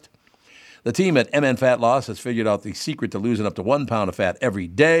impressed. The team at MN Fat Loss has figured out the secret to losing up to 1 pound of fat every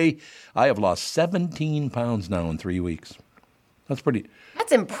day. I have lost 17 pounds now in 3 weeks. That's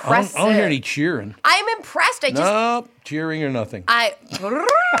impressive. I don't hear any cheering. I'm impressed. No, cheering or nothing.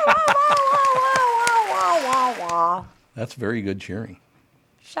 That's very good cheering.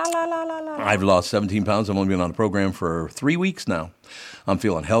 I've lost 17 pounds. I've only been on the program for 3 weeks now. I'm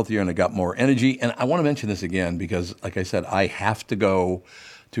feeling healthier and I got more energy. And I want to mention this again because, like I said, I have to go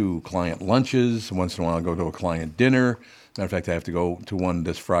to client lunches. Once in a while, I go to a client dinner. Matter of fact, I have to go to one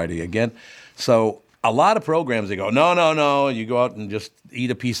this Friday again. So a lot of programs, they go, no. You go out and just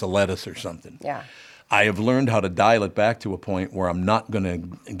eat a piece of lettuce or something. Yeah. I have learned how to dial it back to a point where I'm not going to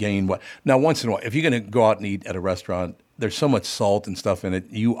gain what. Now, once in a while, if you're going to go out and eat at a restaurant, there's so much salt and stuff in it,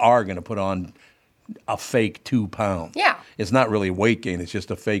 you are going to put on a fake 2 pounds. Yeah. It's not really weight gain. It's just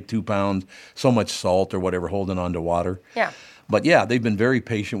a fake 2 pounds, so much salt or whatever holding on to water. Yeah. But, yeah, they've been very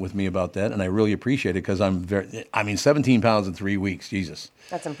patient with me about that, and I really appreciate it because 17 pounds in 3 weeks, Jesus.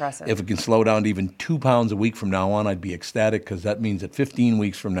 That's impressive. If it can slow down to even 2 pounds a week from now on, I'd be ecstatic because that means that 15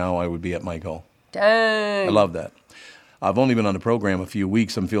 weeks from now, I would be at my goal. Dang. I love that. I've only been on the program a few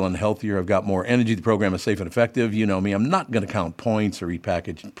weeks. I'm feeling healthier. I've got more energy. The program is safe and effective. You know me. I'm not going to count points or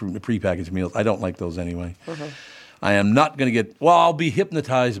prepackaged meals. I don't like those anyway. Mm-hmm. I am not going to I'll be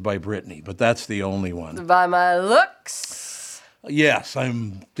hypnotized by Brittany, but that's the only one. By my looks? Yes,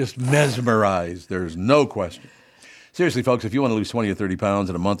 I'm just mesmerized. There's no question. Seriously, folks, if you want to lose 20 or 30 pounds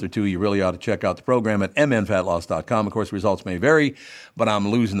in a month or two, you really ought to check out the program at mnfatloss.com. Of course, results may vary, but I'm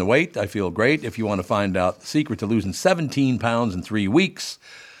losing the weight. I feel great. If you want to find out the secret to losing 17 pounds in 3 weeks,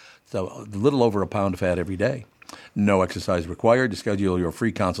 so a little over a pound of fat every day. No exercise required. To schedule your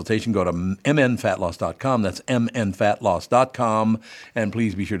free consultation, go to mnfatloss.com. That's mnfatloss.com. And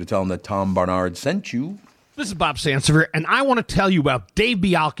please be sure to tell them that Tom Barnard sent you. This is Bob Sansevier, and I want to tell you about Dave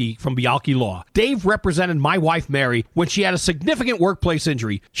Bialke from Bialke Law. Dave represented my wife, Mary, when she had a significant workplace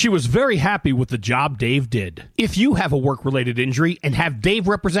injury. She was very happy with the job Dave did. If you have a work-related injury and have Dave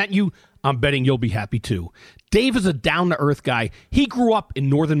represent you, I'm betting you'll be happy too. Dave is a down-to-earth guy. He grew up in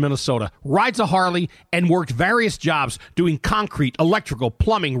northern Minnesota, rides a Harley, and worked various jobs doing concrete, electrical,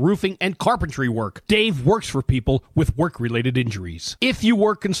 plumbing, roofing, and carpentry work. Dave works for people with work-related injuries. If you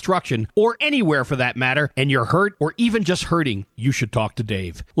work construction, or anywhere for that matter, and you're hurt or even just hurting, you should talk to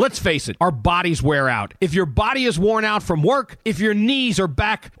Dave. Let's face it, our bodies wear out. If your body is worn out from work, if your knees or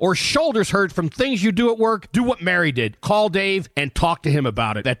back or shoulders hurt from things you do at work, do what Mary did. Call Dave and talk to him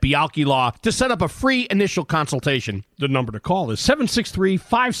about it at Bialke Law to set up a free initial consultation. The number to call is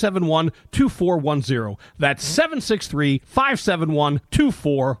 763-571-2410. That's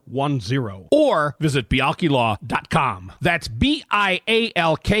 763-571-2410. Or visit bialkelaw.com. That's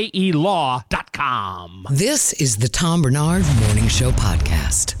BIALKE law.com. This is the Tom Barnard Morning Show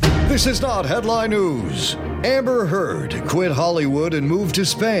podcast. This is not headline news. Amber Heard quit Hollywood and moved to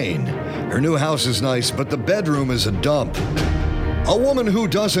Spain. Her new house is nice, but the bedroom is a dump. A woman who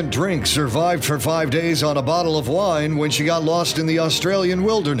doesn't drink survived for 5 days on a bottle of wine when she got lost in the Australian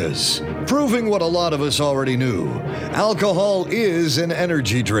wilderness, proving what a lot of us already knew. Alcohol is an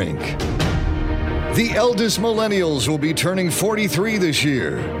energy drink. The eldest millennials will be turning 43 this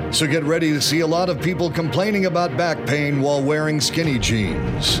year, so get ready to see a lot of people complaining about back pain while wearing skinny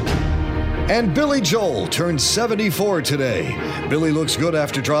jeans. And Billy Joel turned 74 today. Billy looks good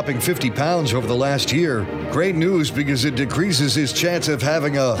after dropping 50 pounds over the last year. Great news because it decreases his chance of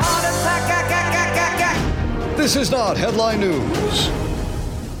having a heart attack. This is not headline news.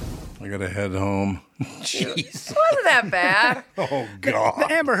 I gotta head home. Jeez. It wasn't that bad. Oh, God.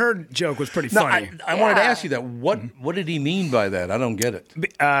 The Amber Heard joke was pretty funny. I wanted to ask you that. What did he mean by that? I don't get it.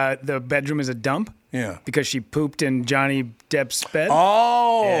 The bedroom is a dump? Yeah. Because she pooped in Johnny Depp's bed?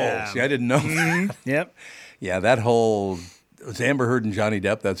 Oh. Yeah. See, I didn't know that. Yep. Yeah, that whole... Was Amber Heard and Johnny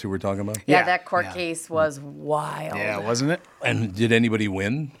Depp, that's who we're talking about? Yeah, that court case was wild. Yeah, wasn't it? And did anybody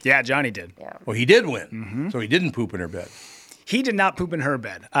win? Yeah, Johnny did. Yeah. Well, he did win. So he didn't poop in her bed. He did not poop in her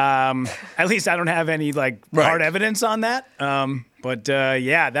bed. At least I don't have any hard evidence on that. But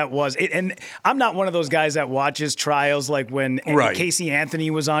that was it. And I'm not one of those guys that watches trials like when Casey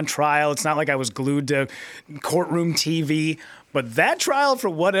Anthony was on trial. It's not like I was glued to courtroom TV. But that trial, for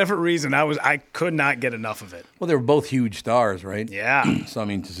whatever reason, I could not get enough of it. Well, they were both huge stars, right? Yeah. So, I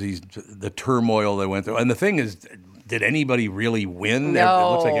mean, to see the turmoil they went through. And the thing is, did anybody really win? No.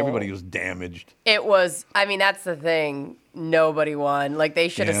 It looks like everybody was damaged. It was, that's the thing. Nobody won. Like, they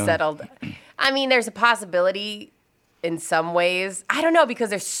should have settled. I mean, there's a possibility in some ways. I don't know, because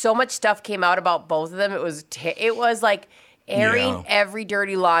there's so much stuff came out about both of them. It was like airing every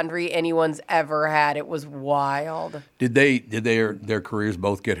dirty laundry anyone's ever had. It was wild. Did their careers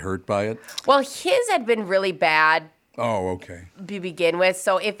both get hurt by it? Well, his had been really bad. Oh, okay. To begin with.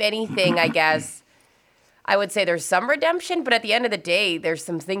 So if anything, I guess I would say there's some redemption, but at the end of the day, there's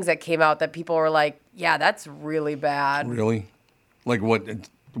some things that came out that people were like, yeah, that's really bad. Really? Like what,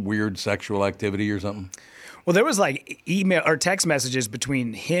 weird sexual activity or something? Well, there was like email or text messages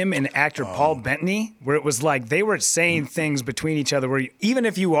between him and actor Paul Bettany where it was like they were saying things between each other where even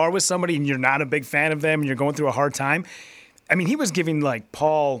if you are with somebody and you're not a big fan of them and you're going through a hard time, I mean, he was giving like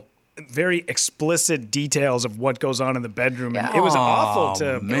Paul very explicit details of what goes on in the bedroom. And it was awful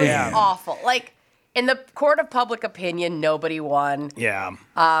to... Man. It was awful. Like, in the court of public opinion, nobody won. Yeah.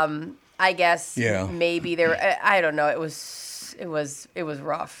 I guess maybe there... I don't know. It was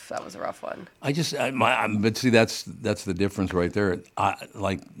rough. That was a rough one. But see, that's the difference right there.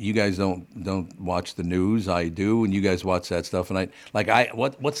 Like you guys don't watch the news. I do, and you guys watch that stuff. And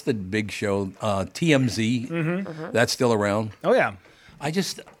what's the big show? TMZ. Mm-hmm. That's still around. Oh yeah.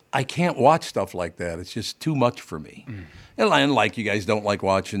 I can't watch stuff like that. It's just too much for me. And like you guys don't like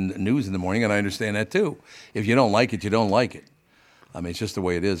watching the news in the morning, and I understand that too. If you don't like it, you don't like it. I mean, it's just the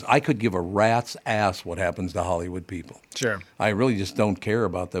way it is. I could give a rat's ass what happens to Hollywood people. Sure. I really just don't care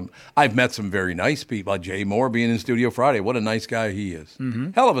about them. I've met some very nice people. Jay Moore being in Studio Friday. What a nice guy he is.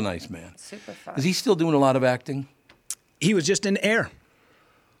 Mm-hmm. Hell of a nice man. Super fun. Is he still doing a lot of acting? He was just in Air.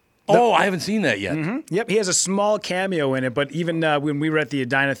 I haven't seen that yet. Mm-hmm. Yep, he has a small cameo in it, but even when we were at the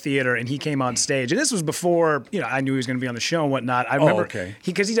Edina Theater and he came on stage, and this was before, I knew he was going to be on the show and whatnot. I remember,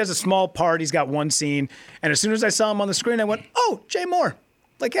 because he does a small part, he's got one scene, and as soon as I saw him on the screen, I went, oh, Jay Moore.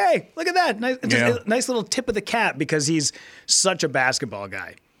 Like, hey, look at that. Nice little tip of the cap because he's such a basketball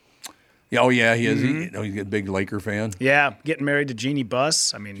guy. Oh, yeah, he is. Mm-hmm. He's a big Laker fan. Yeah, getting married to Jeannie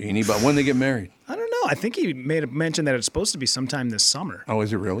Buss. Jeannie Buss. When they get married? I don't know. I think he made a mention that it's supposed to be sometime this summer. Oh,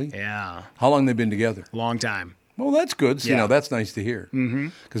 is it really? Yeah. How long they been together? Long time. Well, that's good. So, that's nice to hear.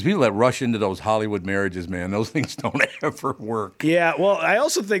 Because people that rush into those Hollywood marriages, man, those things don't ever work. Yeah, well, I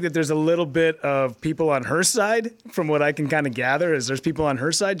also think that there's a little bit of people on her side, from what I can kind of gather, is there's people on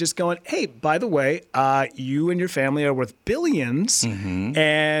her side just going, hey, by the way, you and your family are worth billions,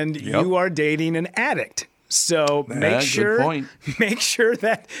 and you are dating an addict. So make sure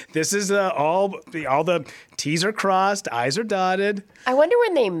that this is all the T's are crossed, I's are dotted. I wonder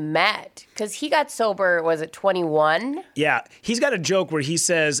when they met, because he got sober, was it 21? Yeah. He's got a joke where he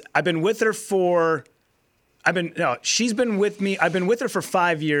says, she's been with me, I've been with her for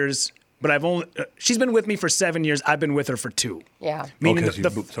 5 years, but she's been with me for 7 years, I've been with her for 2. Yeah. Meaning because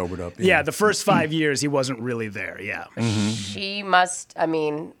he's sobered up. Yeah, the first 5 years he wasn't really there, yeah. She must,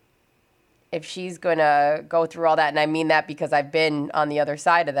 if she's going to go through all that, and I mean that because I've been on the other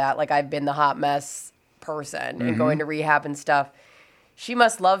side of that, like I've been the hot mess person and going to rehab and stuff, she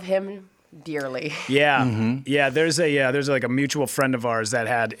must love him dearly. Yeah. Yeah, there's like a mutual friend of ours that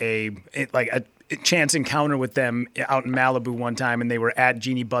had a chance encounter with them out in Malibu one time, and they were at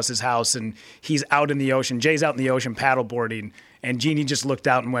Jeannie Buss's house, and he's out in the ocean. Jay's out in the ocean paddleboarding, and Jeannie just looked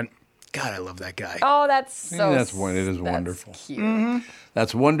out and went, God, I love that guy. Oh, that's so... It is wonderful. Cute.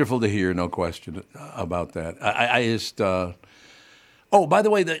 That's wonderful to hear, no question about that. I just... Oh, by the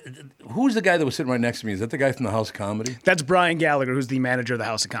way, who's the guy that was sitting right next to me? Is that the guy from the House of Comedy? That's Brian Gallagher, who's the manager of the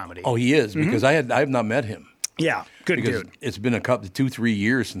House of Comedy. Oh, he is? Because I have not met him. Yeah, good dude. It's been 2-3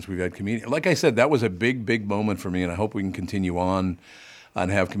 years since we've had comedians. Like I said, that was a big, big moment for me, and I hope we can continue on and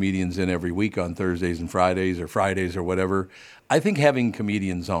have comedians in every week on Thursdays and Fridays or whatever. I think having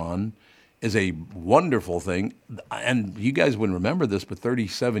comedians on is a wonderful thing. And you guys wouldn't remember this, but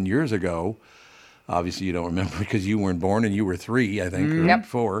 37 years ago, obviously you don't remember because you weren't born and you were 3, I think, or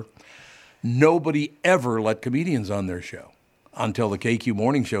 4. Nobody ever let comedians on their show until the KQ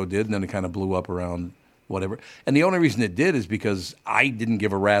Morning Show did, and then it kind of blew up around whatever. And the only reason it did is because I didn't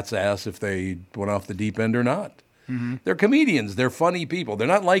give a rat's ass if they went off the deep end or not. Mm-hmm. They're comedians. They're funny people. They're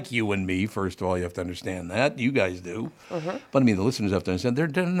not like you and me, first of all. You have to understand that. You guys do. Mm-hmm. But, I mean, the listeners have to understand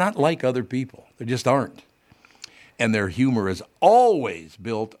they're not like other people. They just aren't. And their humor is always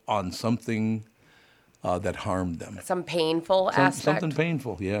built on something that harmed them. Some painful aspect. Something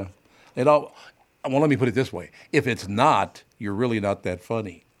painful, yeah. Well, let me put it this way. If it's not, you're really not that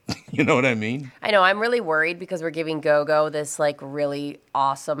funny. You know what I mean? I know. I'm really worried because we're giving Go-Go this, like, really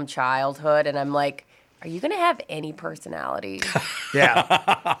awesome childhood. And I'm like, are you going to have any personality?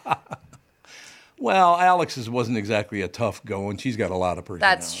 Yeah. Well, Alex's wasn't exactly a tough go, and she's got a lot of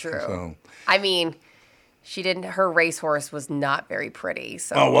personality. That's true. So. I mean, her racehorse was not very pretty.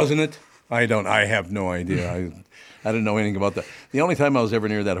 So. Oh, wasn't it? I have no idea. I didn't know anything about that. The only time I was ever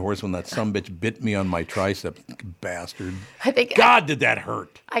near that horse when that sumbitch bit me on my tricep, bastard. God, did that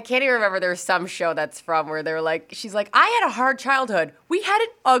hurt. I can't even remember. There's some show that's from where they're like, she's like, I had a hard childhood. We had an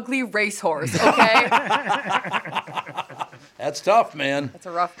ugly racehorse, okay? That's tough, man. That's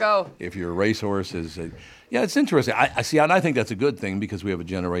a rough go. If your racehorse is... Yeah, it's interesting. I see, and I think that's a good thing because we have a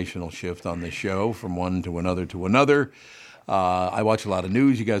generational shift on this show from one to another to another. I watch a lot of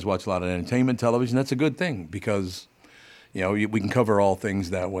news. You guys watch a lot of entertainment television. That's a good thing because, we can cover all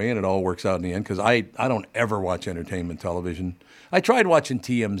things that way, and it all works out in the end because I don't ever watch entertainment television. I tried watching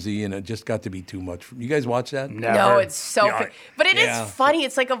TMZ, and it just got to be too much. You guys watch that? Never. No, it's so but it is funny.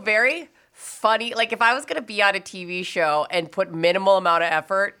 It's like a very funny, like if I was going to be on a TV show and put minimal amount of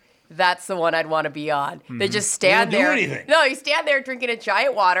effort, that's the one I'd want to be on. Mm-hmm. They just stand there. No, you stand there drinking a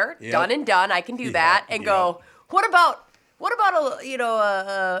giant water, done and done. I can do that, and go, what about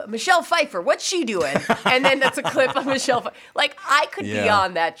Michelle Pfeiffer? What's she doing? And then that's a clip of Michelle Pfeiffer. Like, I could be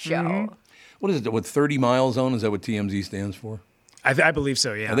on that show. Mm-hmm. What is it? What, 30 Mile Zone? Is that what TMZ stands for? I believe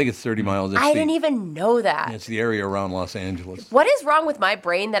so, yeah. I think it's 30 miles. I didn't even know that. It's the area around Los Angeles. What is wrong with my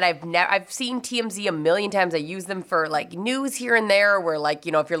brain that I've seen TMZ a million times. I use them for, like, news here and there where, like,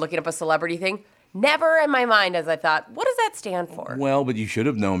 if you're looking up a celebrity thing. Never in my mind as I thought, what does that stand for? Well, but you should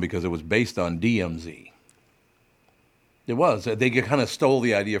have known because it was based on DMZ. It was. They kind of stole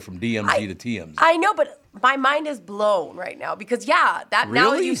the idea from DMZ to TMZ. I know, but my mind is blown right now because, now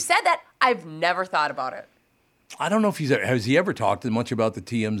that you said that, I've never thought about it. I don't know if has he ever talked much about the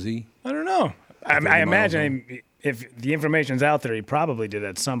TMZ? I don't know. I imagine if the information's out there, he probably did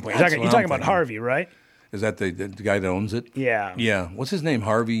at some point. You're talking about Harvey, right? Is that the guy that owns it? Yeah. Yeah. What's his name?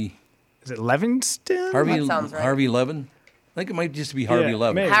 Harvey? Is it Levinston? That sounds right. Harvey Levin? I think it might just be Harvey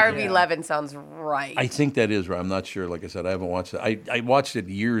Levin. Maybe, Harvey Levin sounds right. I think that is right. I'm not sure. Like I said, I haven't watched it. I watched it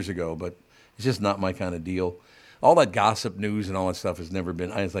years ago, but it's just not my kind of deal. All that gossip news and all that stuff has never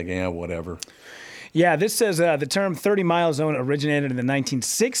been. I was like, whatever. Yeah, this says the term 30-mile zone originated in the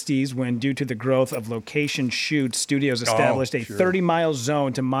 1960s when, due to the growth of location shoots, studios established a 30-mile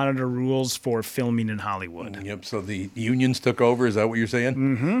zone to monitor rules for filming in Hollywood. Yep, so the unions took over. Is that what you're saying?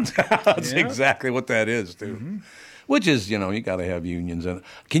 Mm-hmm. That's exactly what that is, too. Mm-hmm. Which is, you got to have unions. And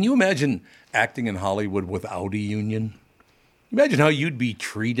can you imagine acting in Hollywood without a union? Imagine how you'd be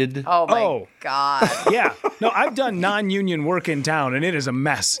treated. Oh, my God. Yeah. No, I've done non-union work in town, and it is a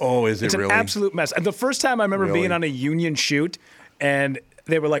mess. Oh, is it it's really? It's an absolute mess. The first time I remember being on a union shoot, and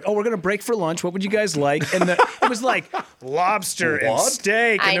they were like, we're going to break for lunch. What would you guys like? And it was like lobster and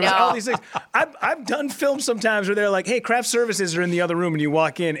steak. And there was all these things. I've done films sometimes where they're like, hey, craft services are in the other room, and you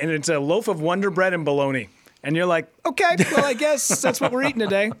walk in, and it's a loaf of Wonder Bread and bologna. And you're like, okay, well, I guess that's what we're eating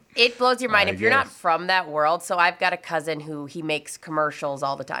today. It blows your mind if you're not from that world. So I've got a cousin who he makes commercials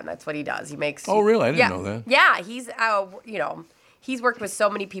all the time. That's what he does. He makes. Oh, really? I didn't know that. Yeah, he's he's worked with so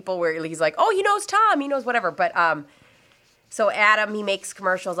many people where he's like, he knows Tom, he knows whatever. But so Adam, he makes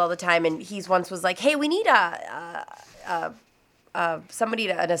commercials all the time, and he once was like, hey, we need an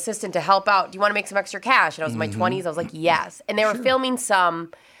assistant to help out. Do you want to make some extra cash? And I was in my 20s. I was like, yes. And they were filming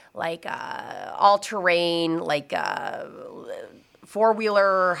some. Like all-terrain, like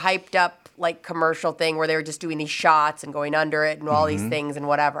four-wheeler hyped up like commercial thing where they were just doing these shots and going under it and all these things and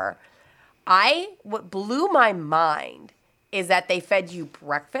whatever. What blew my mind is that they fed you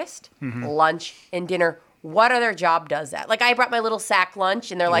breakfast, lunch, and dinner. What other job does that? Like I brought my little sack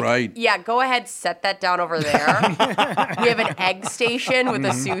lunch and they're like, yeah, go ahead, set that down over there. We have an egg station with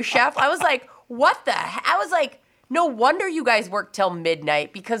a sous chef. I was like, what the heck? I was like, no wonder you guys work till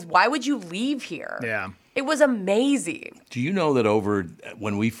midnight because why would you leave here? Yeah. It was amazing. Do you know that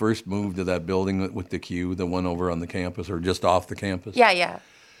when we first moved to that building with the queue, the one over on the campus or just off the campus? Yeah.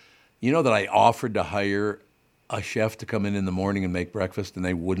 You know that I offered to hire a chef to come in the morning and make breakfast, and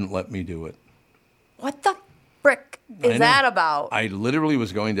they wouldn't let me do it. What the frick is that about? I literally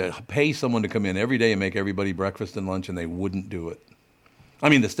was going to pay someone to come in every day and make everybody breakfast and lunch, and they wouldn't do it. I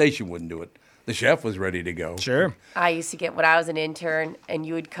mean, the station wouldn't do it. The chef was ready to go. Sure. I used to get, when I was an intern and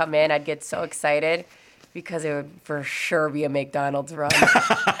you would come in, I'd get so excited because it would for sure be a McDonald's run.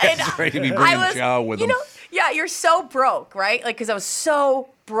 That's right. You'd be bringing chow with them. Yeah, you're so broke, right? Like, because I was so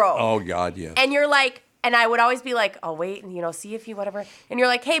broke. Oh, God, yeah. And you're like, and I would always be like, oh, wait, and, see if you whatever. And you're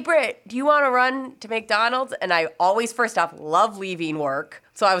like, hey, Britt, do you want to run to McDonald's? And I always, first off, love leaving work.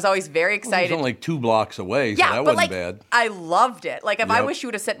 So I was always very excited. It was only like 2 blocks away, so that wasn't bad. I loved it. Like, I wish you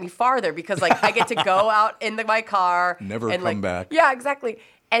would have sent me farther because, like, I get to go out in my car. Never come back. Yeah, exactly.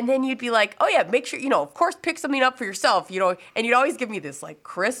 And then you'd be like, oh, yeah, make sure, of course, pick something up for yourself, And you'd always give me this, like,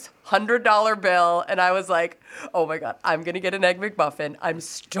 crisp $100 bill. And I was like, oh, my God, I'm going to get an Egg McMuffin. I'm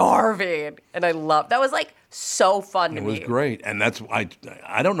starving. And that was, like, so fun to me. It was great. And that's,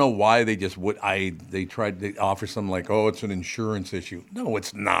 I don't know why they just they tried to offer something like, oh, it's an insurance issue. No,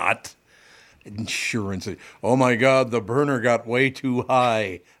 it's not. Insurance. Oh, my God, the burner got way too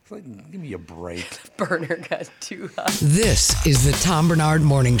high. Give me a break. Burner got too high. This is the Tom Barnard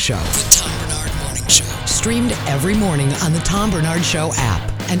Morning Show. The Tom Barnard Morning Show. Streamed every morning on the Tom Barnard Show app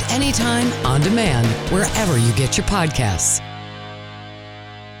and anytime on demand wherever you get your podcasts.